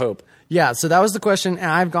do as Pope? Yeah, so that was the question,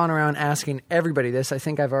 and I've gone around asking everybody this. I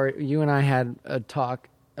think you and I had a talk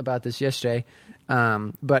about this yesterday,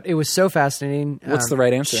 but it was so fascinating. What's the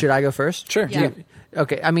right answer? Should I go first? Sure. Yeah.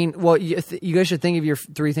 Okay. I mean, well, you guys should think of your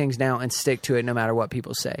 3 things now and stick to it no matter what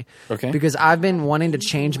people say. Okay. Because I've been wanting to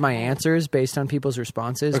change my answers based on people's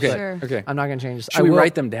responses. Okay. but Sure. Okay. I'm not going to change this. Should we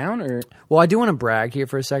write them down or? Well, I do want to brag here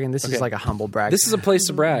for a second. This Okay. is like a humble brag. This is a place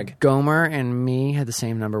to brag. Gomer and me had the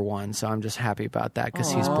same number 1, so I'm just happy about that because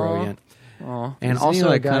he's brilliant. Aw. And Isn't also he,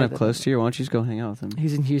 like a guy kind of that- close to you? Why don't you just go hang out with him?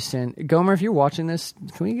 He's in Houston. Gomer, if you're watching this,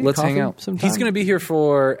 can we get Let's coffee hang out. sometime? He's going to be here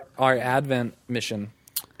for our Advent mission,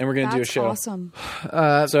 and we're going to do a That's show. awesome.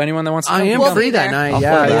 So anyone that wants to I come, am come. We'll free be that there. night. I'll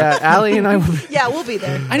Yeah, fly yeah. Allie and I will. Yeah, we'll be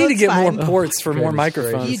there. I need to That's get fine. more ports for more Goodness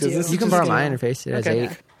microphones. gracious. You 'cause do. this is You can just borrow gonna- my interface. It has Okay. 8.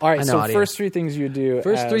 All right, I know so audio. first 3 things you would do.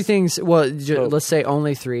 First as 3 things. Well, Pope. let's say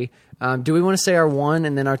only 3. Do we want to say our 1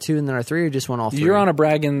 and then our 2 and then our 3, or just want all 3? You're on a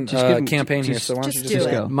bragging Just give him- campaign here, just- so why don't you just just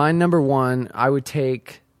do go? it. My number 1, I would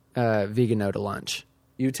take Vigano to lunch.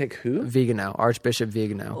 You would take who? Vigano, Archbishop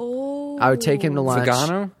Vigano. Oh. I would take him to lunch.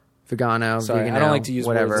 Vegano? Vegano. Sorry, I Vigano, don't like to use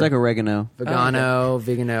whatever. words. It's like oregano. Vigano,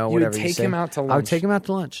 Vigano, would whatever. take you say. him out to I would lunch. take him out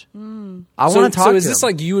to lunch. I So, want to talk so to is this him.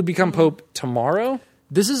 like you would become Pope tomorrow?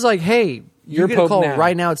 This is like, hey, You're you get a Pope call now.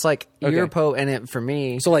 right now. It's like Okay. you're Pope, and it for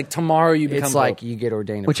me, So like tomorrow you become it's like Pope. you get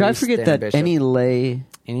ordained. A Which I priest, forget then a that bishop. any lay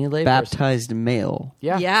lay person. baptized male.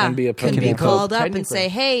 yeah, Yeah, Can be a Pope. Can be Can be a called Pope, up and technically. say,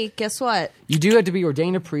 "Hey, guess what? You do have to be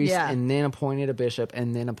ordained a priest, Yeah. and then appointed a bishop,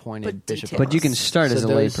 and then appointed But bishop. details. But you can start So as a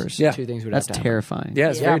those layperson. Yeah. 2 things would That's have to happen. terrifying. Yeah,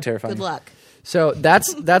 it's Yeah. very terrifying. Good luck." So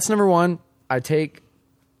that's number 1. I take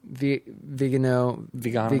Vigano,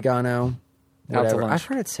 Out to whatever. lunch. I've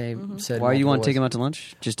heard it said. Why you want multiple to take him ways. out to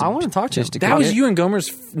lunch? Just I wanna talk to just him. That was kick it? you and Gomer's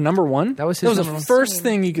number 1? That was his the number 1. first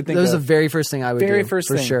thing you could think That was the of. very first thing I would Very do. first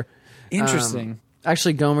for thing. sure. Interesting.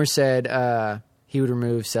 Actually, Gomer said he would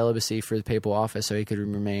remove celibacy for the papal office so he could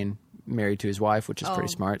remain married to his wife, which is pretty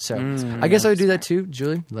smart. So I guess I would do that too.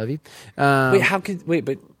 Julie, love you. But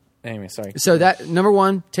anyway, sorry. So that number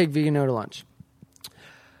 1, take Vigano to lunch.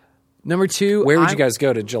 Number 2, Where would you guys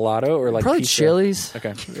go, to Gelato or like probably pizza? Chili's? Okay.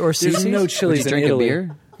 Or There's Cece's? no Would Chili's you in drink a Italy.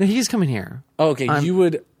 beer? No, he's coming here. Oh, okay, I'm- you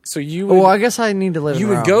would So you would, Well, I guess I need to live. you in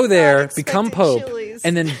would Rome. go there, Not become expecting Pope, Chili's.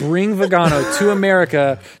 and then bring Vegano to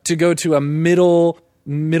America to go to a middle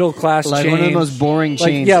class Like chain. one of the most boring Like,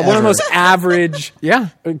 chains. yeah, one of the ever. most average Yeah.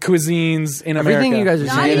 cuisines in America. Everything you guys are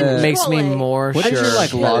Not saying even makes me Chipotle. more What sure. did you like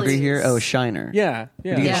Chili's. lager here? Oh, Shiner. Yeah, Did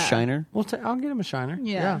you get Yeah. a Shiner? Well, I'll get him a Shiner.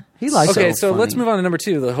 Yeah. He likes Okay, it. so let's funny. move on to number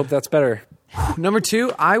 2. I hope that's better. Number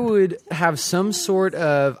 2, I would have some sort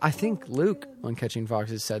of. I think Luke on Catching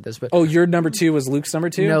Foxes said this, but Oh, your number 2 was Luke's number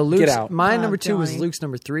 2? no, Luke's, Get out. My Oh, number 2 was Johnny. Luke's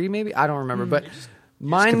number 3, maybe I don't remember, but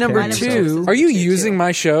my comparing number yourselves. 2. Are you using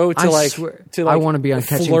my show to I like swear- to like I wanna be on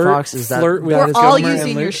Catching flirt, Foxes. That- flirt with that We're is all Gomer and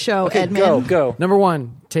using your Luke? show, Okay, Edmund. go. Number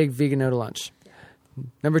 1, take vegan no to lunch.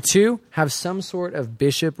 Number 2, have some sort of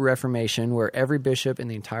bishop reformation where every bishop in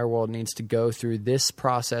the entire world needs to go through this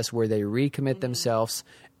process where they recommit themselves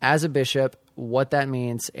as a bishop, what that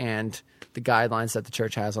means, and the guidelines that the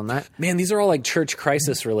church has on that. Man, these are all like church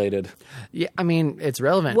crisis related. Yeah, I mean, it's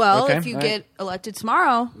relevant. Well, Okay, if you all get elected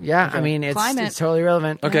tomorrow, yeah, I mean, it's Climate. totally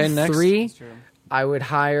relevant. Okay, next. 3, I would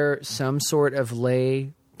hire some sort of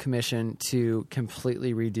lay commission to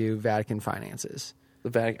completely redo Vatican finances The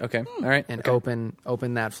bag. Okay. All right. and okay.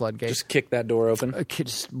 open that floodgate. Just kick that door open.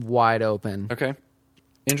 Just wide open. Okay.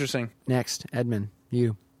 Interesting. Next, Edmund,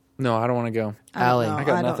 you. No, I don't want to go. Allie. I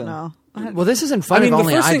got I nothing. don't know. Well, this isn't fun. I mean, if the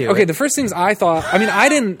only first I thing. do Okay, it. the first things I thought. I mean, I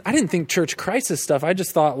didn't think church crisis stuff. I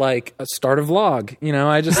just thought like a start a vlog. You know,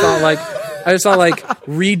 I just thought like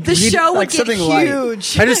read The show would like get something light.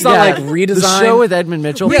 huge. I just thought like redesign the show with Edmund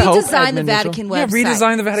Mitchell. Pope Redesign the Edmund Vatican Mitchell. website. Yeah,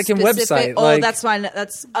 redesign the Vatican website, Oh, like- that's fine.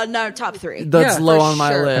 That's another top 3. That's Yeah. low For on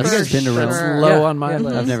my sure. list. Have you guys been to Rome? That's Sure. low Yeah. on my Yeah.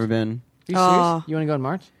 list. I've never been. You Oh. serious? You want to go in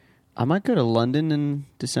March? I might go to London in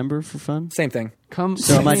December for fun. Same thing. Come.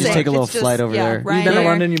 So I might just Same. take a little It's just- flight over yeah, there. right You've been to there.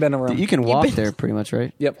 London. You've been to Rome. You can walk been- there pretty much,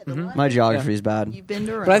 right? Yep. Mhm. My geography is bad. You've been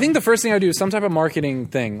to Rome. But I think the first thing I do is some type of marketing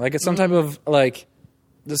thing. Like it's some type of like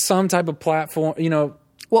some type of platform. You know.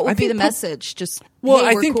 what I would be think the message? Just Well, hey,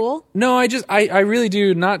 I we're think cool. no. I really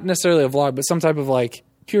do not necessarily a vlog, but some type of like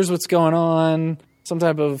here's what's going on. Some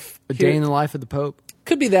type of A day in the life of the Pope.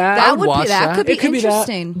 could be that. That would watch be that. that. Could be It could be that,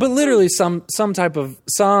 interesting. but literally some type of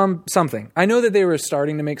something. I know that they were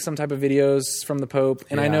starting to make some type of videos from the Pope,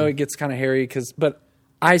 and I Yeah. know it gets kind of hairy but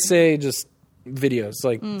I say just videos,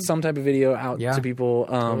 like some type of video out Yeah. to people.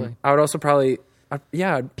 Totally. I would also probably,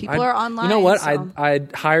 People are online, You know what? so-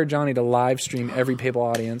 I'd hire Johnny to live stream every papal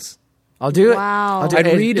audience. I'll do it. Wow. I'll do I'd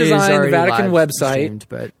it. It is redesign the already Vatican live website. streamed,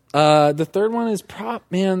 but The third one is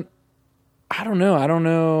man. I don't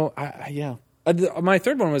know. Yeah. My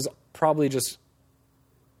third one was probably just.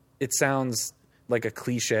 It sounds like a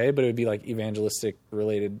cliche, but it would be like evangelistic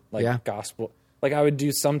related, like Yeah. gospel. Like I would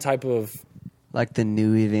do some type of Like the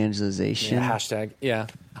new evangelization. hashtag. Yeah,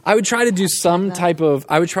 I would try to do some type of.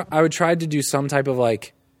 I would try to do some type of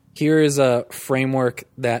like. Here is a framework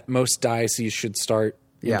that most dioceses should start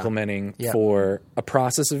Yeah. implementing Yeah. for a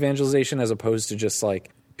process of evangelization, as opposed to just like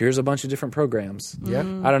here's a bunch of different programs. yeah.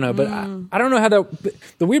 I don't know, but I don't know how that. But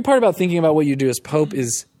the weird part about thinking about what you do as Pope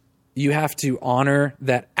is you have to honor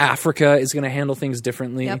that Africa is going to handle things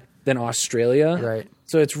differently Yep. than Australia. Right.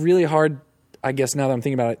 So it's really hard, I guess, now that I'm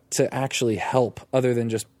thinking about it, to actually help other than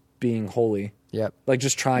just being holy. Yep. Like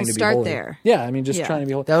just trying We'll to be start holy. there. Yeah, I mean, just Yeah. trying to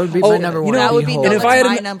be holy. That would be my number one. That would be Behold. And if I had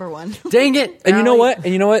my an- number one. Dang it! And you know Allie. what?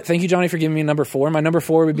 And you know what? Thank you, Johnny, for giving me number 4. My number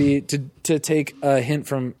 4 would be to take a hint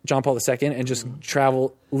from John Paul II and just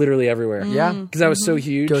travel literally everywhere. Yeah. Because that was so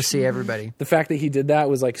huge. Go see everybody. The fact that he did that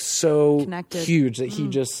was like so Connected. huge that he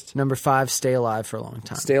just Number 5, stay alive for a long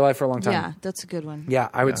time. stay alive for a long time. Yeah, that's a good one. Yeah,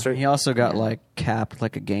 I would start. He also got like capped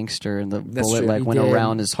like a gangster, and the bullet true. like He went did.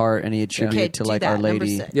 around his heart, and he attributed Okay, it to do like that, Our number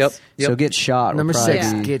Lady. 6. Yep. So get shot. Number would probably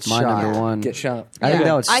 6, be get my shot. number one. Get shot. I think Yeah.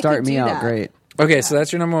 that would I start could me do out that. great. Okay, so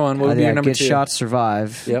that's your number 1. What would be your number get 2? shot,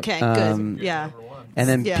 survive. Yep. Okay, Um, good. Yeah. And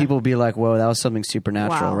then Yeah. people would be like, "Whoa, that was something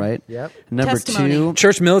supernatural, Wow. right?" Yep. Number Testimony. 2,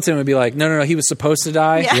 Church militant would be like, no, he was supposed to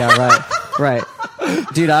die. Yeah. yeah, right.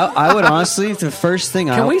 Dude, I would honestly, the first thing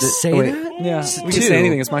Can we say that? Yeah, we can Two. say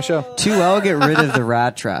anything. It's my show. 2, I would get rid of the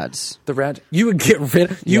rat trads. The rat. You would get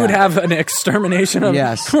rid. You would Yeah. have an extermination of.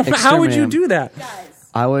 Yes, How would you exterminate 'em. do that?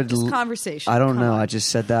 I would. Conversation. I don't Come know. on. I just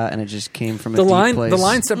said that, and it just came from The a deep line. place. The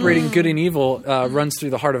line separating good and evil runs through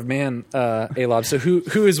the heart of man. ALOB. So who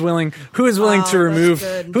is willing? Who is willing to Wow, remove?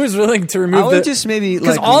 that's good. Who is willing to remove? I would just maybe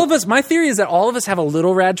because like all of us. My theory is that all of us have a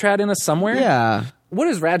little rad trad in us somewhere. Yeah, What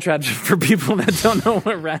is rad trad for people that don't know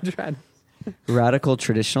what rad trad? radical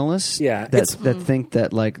traditionalists. Yeah, that think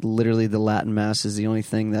that like literally the Latin Mass is the only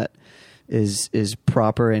thing that is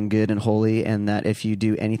proper and good and holy, and that if you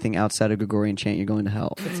do anything outside of Gregorian chant, you're going to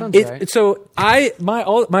hell. That sounds right. So my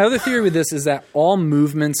other theory with this is that all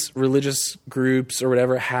movements, religious groups or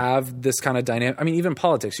whatever, have this kind of dynamic. I mean, even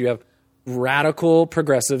politics, you have radical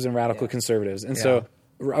progressives and radical conservatives, and so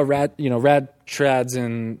rad trads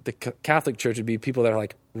in the Catholic Church would be people that are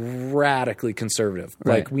like radically conservative.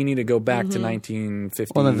 Right. Like we need to go back to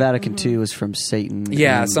 1950. Well, the Vatican II was from Satan.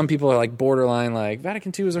 Yeah, and some people are like borderline, like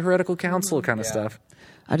Vatican II is a heretical council kind of stuff.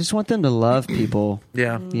 I just want them to love people.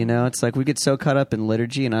 Yeah. You know, it's like we get so caught up in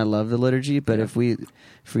liturgy, and I love the liturgy, but if we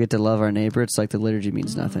get to love our neighbor, it's like the liturgy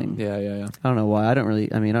means nothing. Yeah. I don't know why. I don't really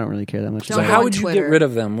care that much. Don't So go how on would you Twitter. get rid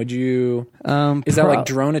of them? Would you? Is that like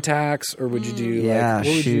drone attacks, or would you do? Yeah, like,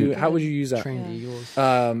 what would shoot. you? How would you use that? Trained eagles.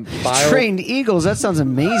 Trained eagles? That sounds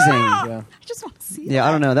amazing. Yeah. I just want to see Yeah,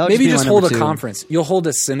 I don't know. That would Maybe be just my hold number a two. conference. You'll hold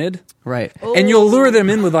a synod, Right. and you'll lure them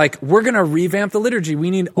in with like, we're gonna revamp the liturgy.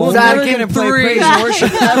 We need We're only never going to play praise and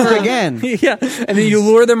worship ever again. yeah, and then you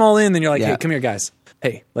lure them all in. Then you're like, Yeah. hey, come here, guys.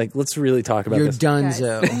 Hey, like, let's really talk about You're this.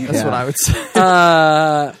 donezo. That's Yeah. what I would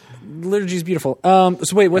say. Liturgy is beautiful. So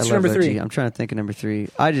wait, what's I your love number liturgy. three? I'm trying to think of number three.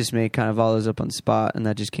 I just made kind of all those up on the spot, and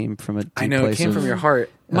that just came from a deep I know it place came of- from your heart.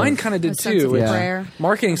 Mine kind of did A sense too. of With prayer.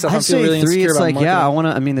 marketing stuff, I I'd feel say really three. insecure It's about like, marketing. yeah, I want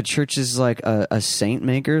to. I mean, the church is like a saint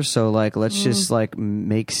maker, so like, let's just like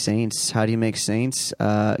make saints. How do you make saints?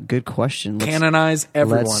 Good question. Canonize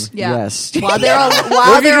everyone. Yeah. Yes, while they're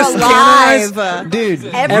What if you just alive. dude.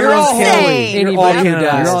 Everyone's saint. You're all Anybody who canonized.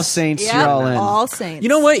 dies. You're all saints. Yep, You're all in. all saints. You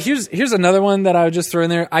know what? Here's another one that I would just throw in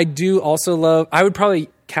there. I do also love. I would probably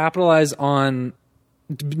capitalize on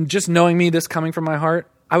just knowing me. This coming from my heart,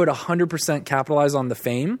 I would 100% capitalize on the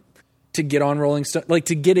fame to get on Rolling Stone, like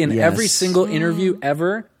to get in Yes. every single interview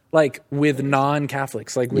ever, like with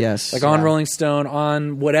non-Catholics, like with, Yes. like on Rolling Stone,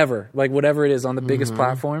 on whatever it is, on the biggest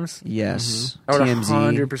platforms. Yes. I would TMZ,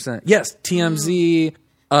 100%. Yes, TMZ.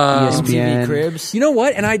 ESPN. MTV Cribs. You know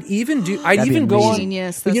what? And I'd even do. I'd That'd be even go on.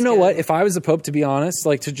 Genius. But you That's know good. what? If I was the Pope, to be honest,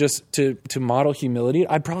 like to just to model humility,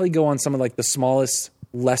 I'd probably go on some of like the smallest,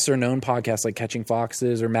 lesser known podcasts, like Catching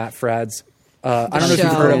Foxes or Matt Fradd's. I don't know if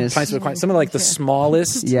you've heard of Yes. Pints with Coin. Some of like the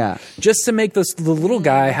smallest. Yeah. Just to make the little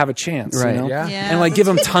guy have a chance, Right. You know? Yeah. Yeah, and like give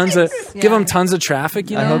him that's tons good. of give him tons of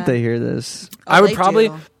traffic. You know, I hope they hear this, I would they probably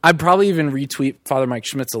do. I'd probably even retweet Father Mike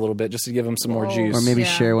Schmitz a little bit just to give him some more juice. or maybe Yeah.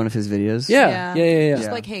 share one of his videos. yeah. Just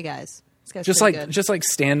Yeah. like, hey guys, this guy's Just pretty like good. just like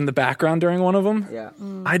stand in the background during one of them. Yeah.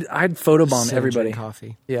 I'd photobomb Sit and everybody. drink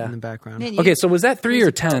coffee. Yeah. In the background. Man, you- Okay, so was that 3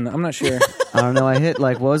 or 10? I'm not sure. I don't know. I hit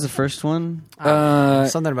like, what was the first one?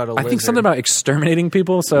 Something about a I think lizard. something about exterminating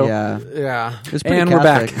people. So Yeah. Yeah. It was pretty And we're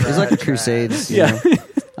Catholic. back. It was like the Crusades. you Yeah. know?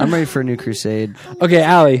 I'm ready for a new crusade. Okay,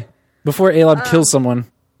 Allie, before ALOB kills someone,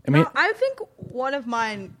 I mean, No, I think one of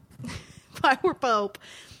mine, if I were Pope,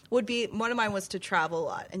 would be one of mine was to travel a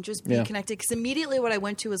lot and just be Yeah. connected. Because immediately what I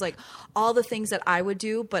went to was like all the things that I would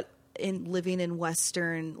do, but in living in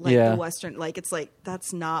Western, like Yeah. the Western, like it's like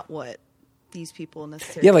that's not what these people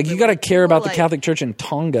necessarily. yeah, like you live got to with. care People, about the like- Catholic Church in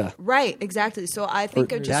Tonga. right? Exactly. So I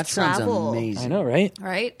think of just That sounds travel, amazing. I know, right?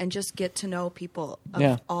 right, and just get to know people of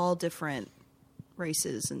Yeah. all different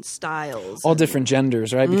races and styles, All and different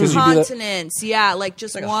genders, right? Because you do that. continents. Yeah, like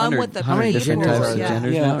just Like one 100 with the 100 different people. types of Yeah.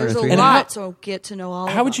 genders Yeah. now. There's or a 300? lot, so get to know all.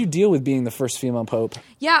 How of would them. you deal with being the first female pope?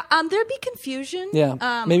 Yeah, there'd be confusion.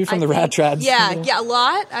 Yeah, maybe from I the rad think- trads. Yeah, a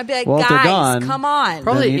lot. I'd be like, Well, if they're guys, gone, come on.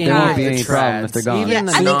 Probably Then there won't be any any of the problem if they're trads. gone. Even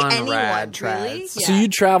the I think non-rad anyone, trads. really. Yeah. So you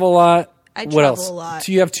travel a lot. I what travel else? a lot.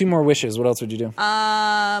 So you have 2 more wishes. What else would you do?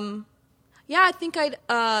 Yeah, I think I'd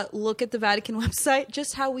look at the Vatican website,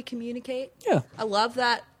 just how we communicate. Yeah. I love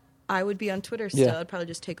that. I would be on Twitter still. Yeah. I'd probably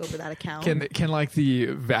just take over that account. Can like the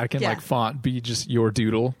Vatican Yeah. like font be just your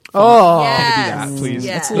doodle? Oh, yes. Can it be that, please?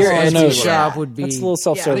 Yes. That's a little your on the Etsy nose. shop Yeah. would be. That's a little I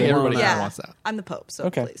self-serving. think everybody Yeah. wants that. I'm the Pope, so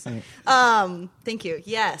Okay. please. Thank you.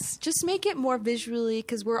 Yes. Just make it more visually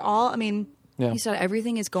because we're all, I mean, Yeah. you said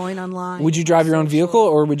everything is going online. Would you drive your own vehicle,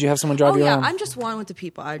 or would you have someone drive Oh, your yeah. own? I'm just one with the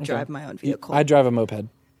people. I drive my own vehicle. I drive a moped,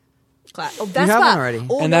 Oh, that's have not- one already.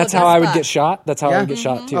 Oh, and no, that's how I would not- get shot. That's how I Yeah. would get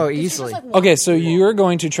shot too. Oh, It's just easily. like one Okay, so people. you're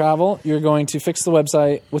going to travel. You're going to fix the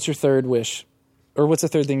website. What's your third wish, or what's the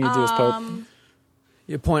third thing you do as Pope?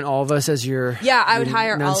 You appoint all of us as your Yeah, I would your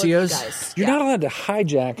hire nuncios? all of you guys. You're Yeah. not allowed to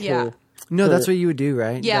hijack Yeah. her. No, that's what you would do,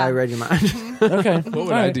 right? Yeah. I read your mind. Okay, What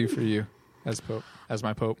would I do for you as Pope? As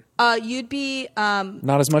my Pope? You'd be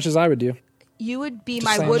Not as much as I would do. you would be Just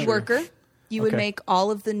my saying. woodworker. You would Okay. make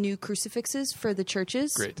all of the new crucifixes for the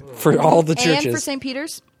churches. Great. For all the churches. And for St.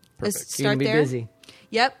 Peter's. Let's Perfect. You're gonna start be there. busy.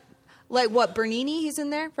 Yep. Like what, Bernini, he's in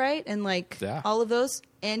there, right? And like Yeah. all of those.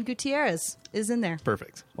 And Gutierrez is in there.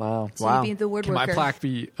 Perfect. Wow. So Wow. you'd be the woodworker. Can my plaque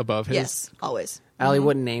be above his? Yes, always. Allie,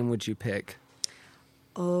 what name would you pick?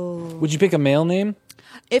 Would you pick a male name?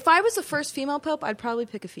 If I was the first female pope, I'd probably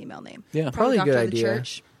pick a female name. Yeah. Probably a doctor good of the idea.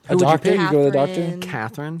 church. A doctor? You go with a doctor? Catherine.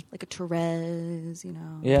 Catherine. Like a Therese,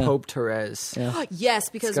 Yeah. Pope Therese. Yeah. Yes,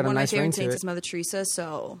 because got a one of my nice ring favorite to saints it. is Mother Teresa.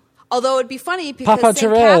 So, although it'd be funny because Papa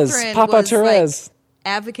Saint Therese. Catherine Papa was Therese. like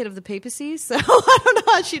advocate of the papacy, so I don't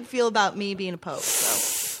know how she'd feel about me being a pope.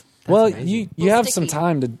 So, Well, amazing. you Little have sticky. some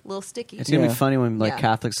time to. a little sticky. It's gonna Yeah. be funny when like Yeah.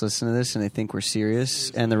 Catholics listen to this and they think we're serious,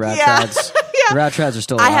 and the rad Yeah. trads, Yeah. the rad trads are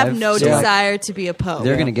still I alive. have no so, like, desire to be a pope.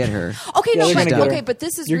 they're gonna get her. Okay, Yeah, no, they're but gonna get her. okay, but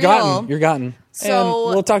this is You're real. gotten. You're gotten. So-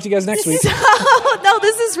 and we'll talk to you guys next week. No,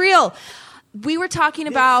 this is real. We were talking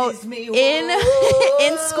about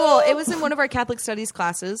in school. It was in one of our Catholic studies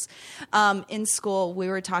classes. In school, we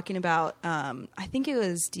were talking about. I think it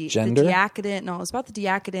was Gender? the diaconate. No, it was about the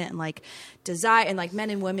diaconate and like desire and like men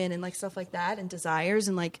and women and like stuff like that and desires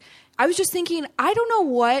and like. I was just thinking. I don't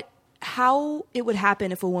know how it would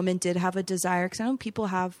happen if a woman did have a desire, because I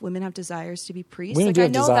know women have desires to be priests. Women like, do I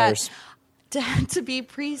have know desires. that to be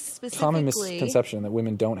priests specifically. Common misconception that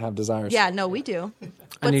women don't have desires. Yeah, no, we do.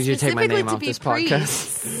 I need you to take my specifically name to off be this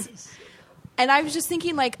podcast. priests. And I was just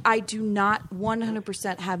thinking, like, I do not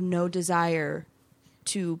 100% have no desire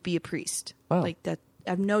to be a priest. Wow. Like that, I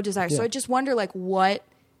have no desire. So Yeah. I just wonder, like, what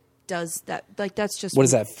does that? Like, that's just What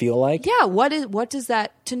does that feel like? Yeah, what does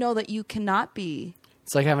that to know that you cannot be?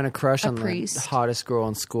 It's like having a crush A on the priest. hottest girl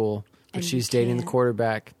in school, but And she's you dating the can't.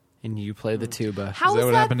 quarterback, and you play the tuba. How that is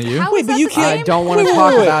what happened to you? how Wait, is but that you the can't- I same? don't want to Wait,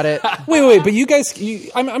 talk wait, wait. about it. Wait, but you guys,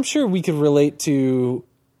 I'm sure we could relate to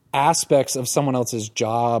aspects of someone else's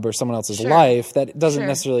job or someone else's Sure. life that doesn't Sure.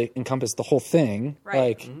 necessarily encompass the whole thing.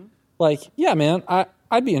 Right. Like, yeah, man,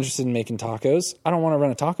 I'd be interested in making tacos. I don't want to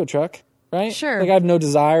run a taco truck, right? Sure. Like, I have no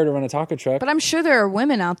desire to run a taco truck. But I'm sure there are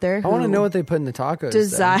women out there who I want to know what they put in the tacos. though.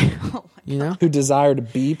 desire. You know? who desire to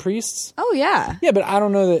be priests. Oh yeah. Yeah, but I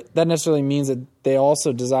don't know that necessarily means that they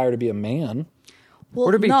also desire to be a man. Well,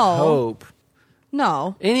 Or to be no, pope.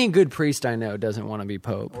 No. Any good priest I know doesn't want to be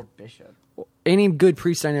pope. Or bishop. Any good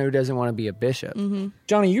priest I know doesn't want to be a bishop. Mm-hmm.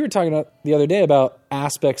 Johnny, you were talking about the other day about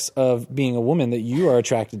aspects of being a woman that you are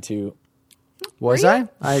attracted to. Was I?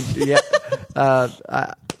 Yeah.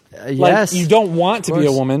 Like, Yes. you don't want to be a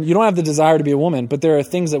course. woman. You don't have the desire to be a woman, but there are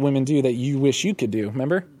things that women do that you wish you could do.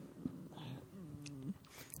 Remember?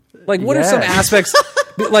 Like, what are some Yes. aspects?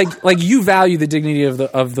 like you value the dignity of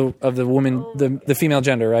the woman, the female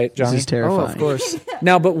gender, right, Johnny? This is terrifying. Oh, of course.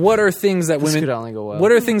 Now, but what are things that women could only go well.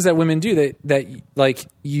 What are things that women do that like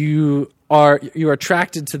you're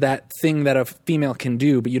attracted to that thing that a female can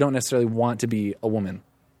do, but you don't necessarily want to be a woman?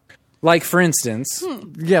 Like, for instance,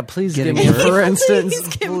 Yeah, please give Getting me a work. for instance.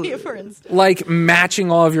 Please give me a for instance. like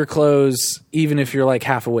matching all of your clothes, even if you're like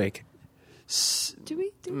half awake. Do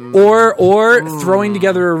we? Or throwing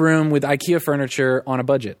together a room with IKEA furniture on a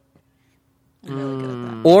budget.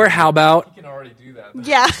 Or how about You can already do that.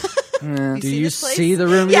 Yeah. Do you see the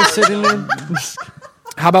room you're sitting in?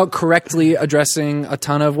 how about correctly addressing a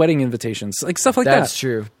ton of wedding invitations, like stuff like That's that.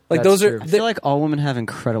 true. Like, That's those true. are I feel like all women have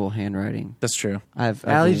incredible handwriting. that's true. I've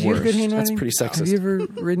Allie, do you have worst. good handwriting? pretty sexist. Have you ever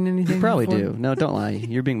written anything? You probably before? do. No, don't lie.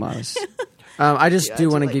 You're being modest. I just do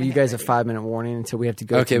want to like give my you guys a 5-minute warning until we have to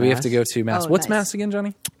go. Okay, to we have mass. to go to mass. Oh, What's nice. mass again,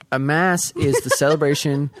 Johnny? A mass is the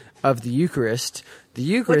celebration of the Eucharist. The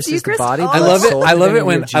Eucharist the is the Eucharist? body. Oh, I blood, love it. soul, I love it divinity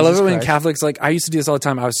when of I love Jesus it when Christ. Catholics, like, I used to do this all the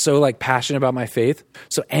time. I was so like passionate about my faith.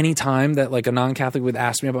 So anytime that like a non-Catholic would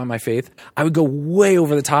ask me about my faith, I would go way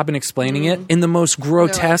over the top in explaining it in the most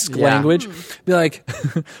grotesque Yeah. language. Be like,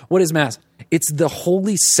 "What is mass? It's the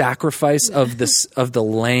holy sacrifice of the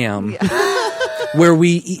lamb." Where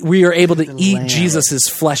we are able to eat lamb. Jesus'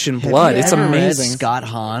 flesh and blood. It's Ever read amazing. Scott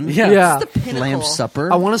Hahn. Yeah. The pinnacle. Lamb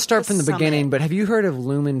Supper. I want to start from the summit. beginning, but have you heard of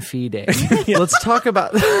Lumen Fide? Let's talk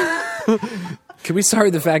about. Can we start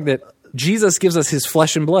with the fact that Jesus gives us his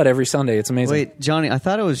flesh and blood every Sunday? It's amazing. Wait, Johnny, I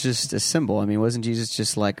thought it was just a symbol. I mean, wasn't Jesus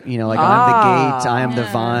just like, I'm the gate, I am the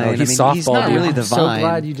vine. No, he's I mean, he's softballed not you. really the I'm so vine.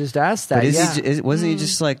 glad you just asked that. But Yeah. wasn't he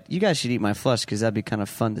just like, you guys should eat my flesh because that'd be kind of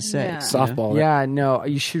fun to say. Yeah. you know? Softball. Yeah, no,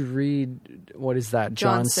 you should read. What is that?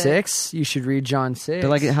 John John 6? You should read John 6. But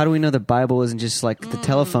like, how do we know the Bible isn't just like the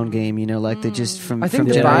telephone game? Like they just from I think from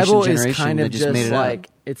the generation Bible to generation, is kind they of just made just it up. like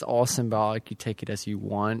it's all symbolic. You take it as you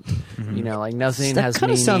want. Like nothing That has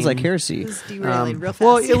kind of meaning. sounds like heresy. This is derailing real fast.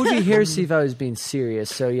 Well, it would be heresy if I was being serious.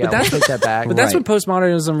 So yeah, But that's we'll take that back. But that's Right. what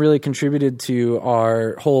postmodernism really contributed to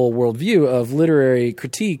our whole worldview of literary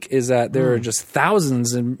critique, is that there are just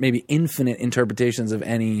thousands and maybe infinite interpretations of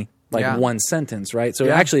any Yeah. one sentence, right? So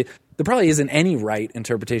Yeah. actually, there probably isn't any right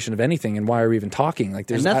interpretation of anything, and why are we even talking? Like,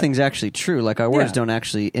 And nothing's actually true. Like, our words don't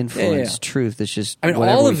actually influence truth. It's just whatever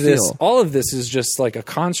all we of this, feel. all of this is just like a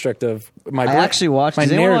construct of my. I actually watched. my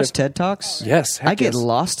Does anyone narrative. watch TED Talks? Yes, heck I get yes.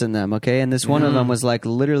 lost in them. Okay, and this one of them was like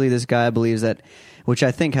literally this guy believes that, which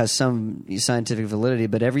I think has some scientific validity,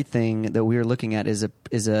 but everything that we are looking at is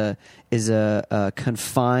a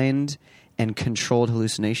confined and controlled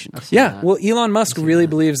hallucination. Yeah, well, Elon Musk really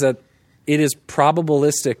believes that it is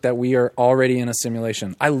probabilistic that we are already in a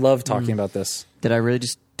simulation. I love talking about this. Did I really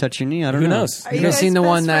just touch your knee? I don't Who know. knows? Are You you guys guys seen the best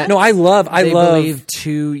one that? friends? No, I love. They believe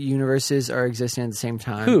two universes are existing at the same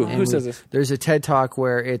time. Who? And Who says this? There's a TED Talk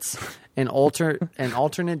where it's an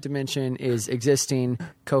alternate dimension is existing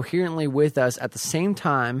coherently with us at the same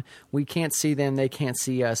time. We can't see them; they can't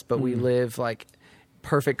see us, but we live like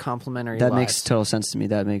perfect complementary That lives. makes total sense to me.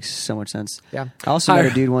 That makes so much sense. Yeah. I also met a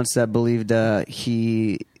dude once that believed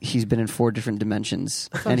he's been in 4 different dimensions,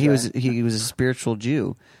 and he was a spiritual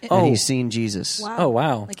Jew, and he's seen Jesus. Wow. Oh,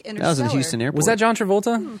 wow. Like That was in Interstellar. Houston Airport. Was that John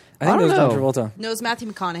Travolta? I think I it don't was John know. Travolta. No, it was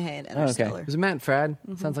Matthew McConaughey in Interstellar. Was it Matt and Frad?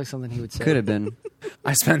 Sounds like something he would say. Could have been.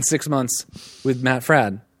 I spent 6 months with Matt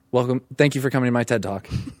Frad. Welcome. Thank you for coming to my TED Talk.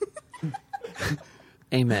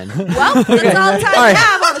 Amen. Well, that's all the time we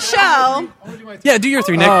have on the show. Yeah, do your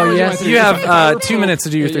 3, Nick. Oh, yes. You have 2 minutes to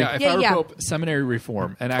do your 3. Yeah, if Yeah, I were yeah. Pope, seminary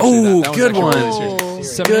reform, and actually, Oh, that was good actually one. really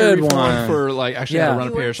serious. Seminary Good reform one. for like actually Yeah. how to run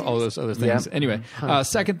a parish, all those other things. Yeah. Anyway,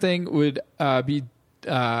 second thing would be.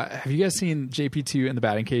 Have you guys seen JP2 in the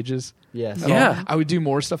batting cages? Yes. At Yeah. all? I would do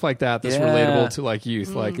more stuff like that. That's Yeah. relatable to like youth.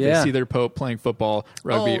 Like Yeah. they see their Pope playing football,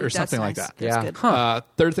 rugby, or that's something like nice. that. That's Yeah. good.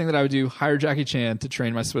 Third thing that I would do: hire Jackie Chan to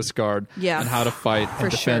train my Swiss Guard Yeah. and how to fight For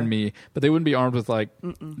and defend sure. me. But they wouldn't be armed with like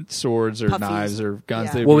swords or Puffies. knives or guns.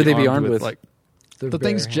 Yeah. They'd What would they be armed with? Like Their the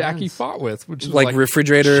things bare Jackie hands. fought with, which was Like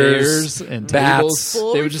refrigerators, chairs and bats. tables.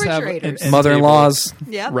 Full They would just have an refrigerators. end Mother-in-laws.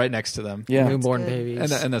 Yeah. table right next to them. Yeah. Newborn good.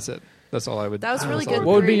 babies. And that's it. That's all I would. That was really that's all I good.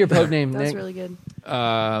 What would be your Great. Pope name, That was Nick? really good.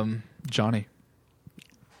 Johnny.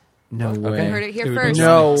 No Okay. way. You heard it here It would be first.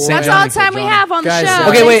 No That's way. all the time we have on the Guys, show.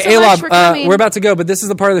 Okay, wait, Thanks so much for ALOB, coming. we're about to go, but this is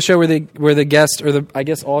the part of the show where the guest, or I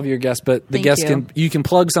guess all of your guests, but the Thank guest you. you can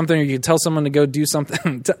plug something, or you can tell someone to go do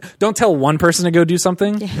something. Don't tell one person to go do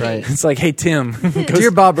something. Right. It's like, hey, Tim,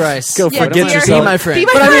 Dear Bob Rice, go Yeah, forget be yourself. be my friend. Be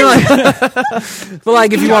my But I mean, friend. like, but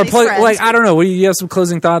like, if you want to Johnny's plug, friend. like, I don't know, you have some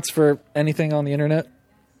closing thoughts for anything on the internet?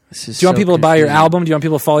 This is Do you want so people to buy your confusing. album? Do you want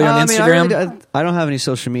people to follow you on I mean, Instagram? I don't have any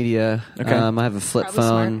social media. Okay. I have a flip Probably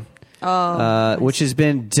smart. phone, Oh, which has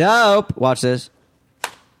been dope. Watch this.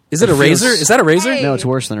 Is it a It feels- razor? Is that a razor? Hey. No, it's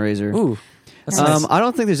worse than a razor. Ooh, that's nice. I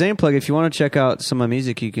don't think there's any plug. If you want to check out some of my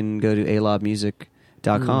music, you can go to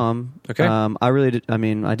alobmusic.com. Okay. I really do,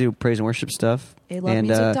 I do praise and worship stuff. And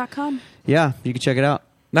ALOBmusic.com. yeah, you can check it out.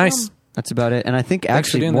 Nice. That's about it. And I think for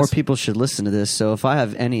actually doing more this. people should listen to this. So if I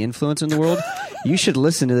have any influence in the world, you should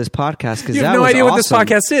listen to this podcast because You that have no was idea what this awesome.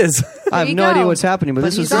 podcast is. I have you no go. idea what's happening, but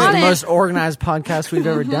this was he's on great. the it. most organized podcast we've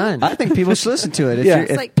ever done. I think people should listen to it. If, Yeah. you're-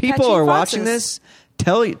 It's if like people catching are watching foxes. this,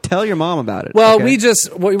 tell your mom about it. Well, okay?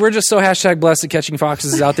 we're just so hashtag blessed that Catching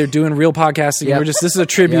Foxes is out there doing real podcasting. Yep. This is a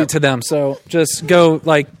tribute Yep. to them. So just go,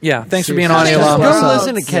 thanks for being on, Seriously. ALOB. Go Awesome.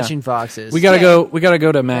 listen to Catching Foxes. We gotta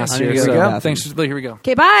go to mass I need here. to go So to the bathroom. thanks. Here we go.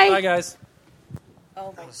 Okay, bye. Bye, guys.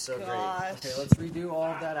 Oh my gosh. Okay, let's redo all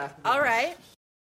of that after. All right.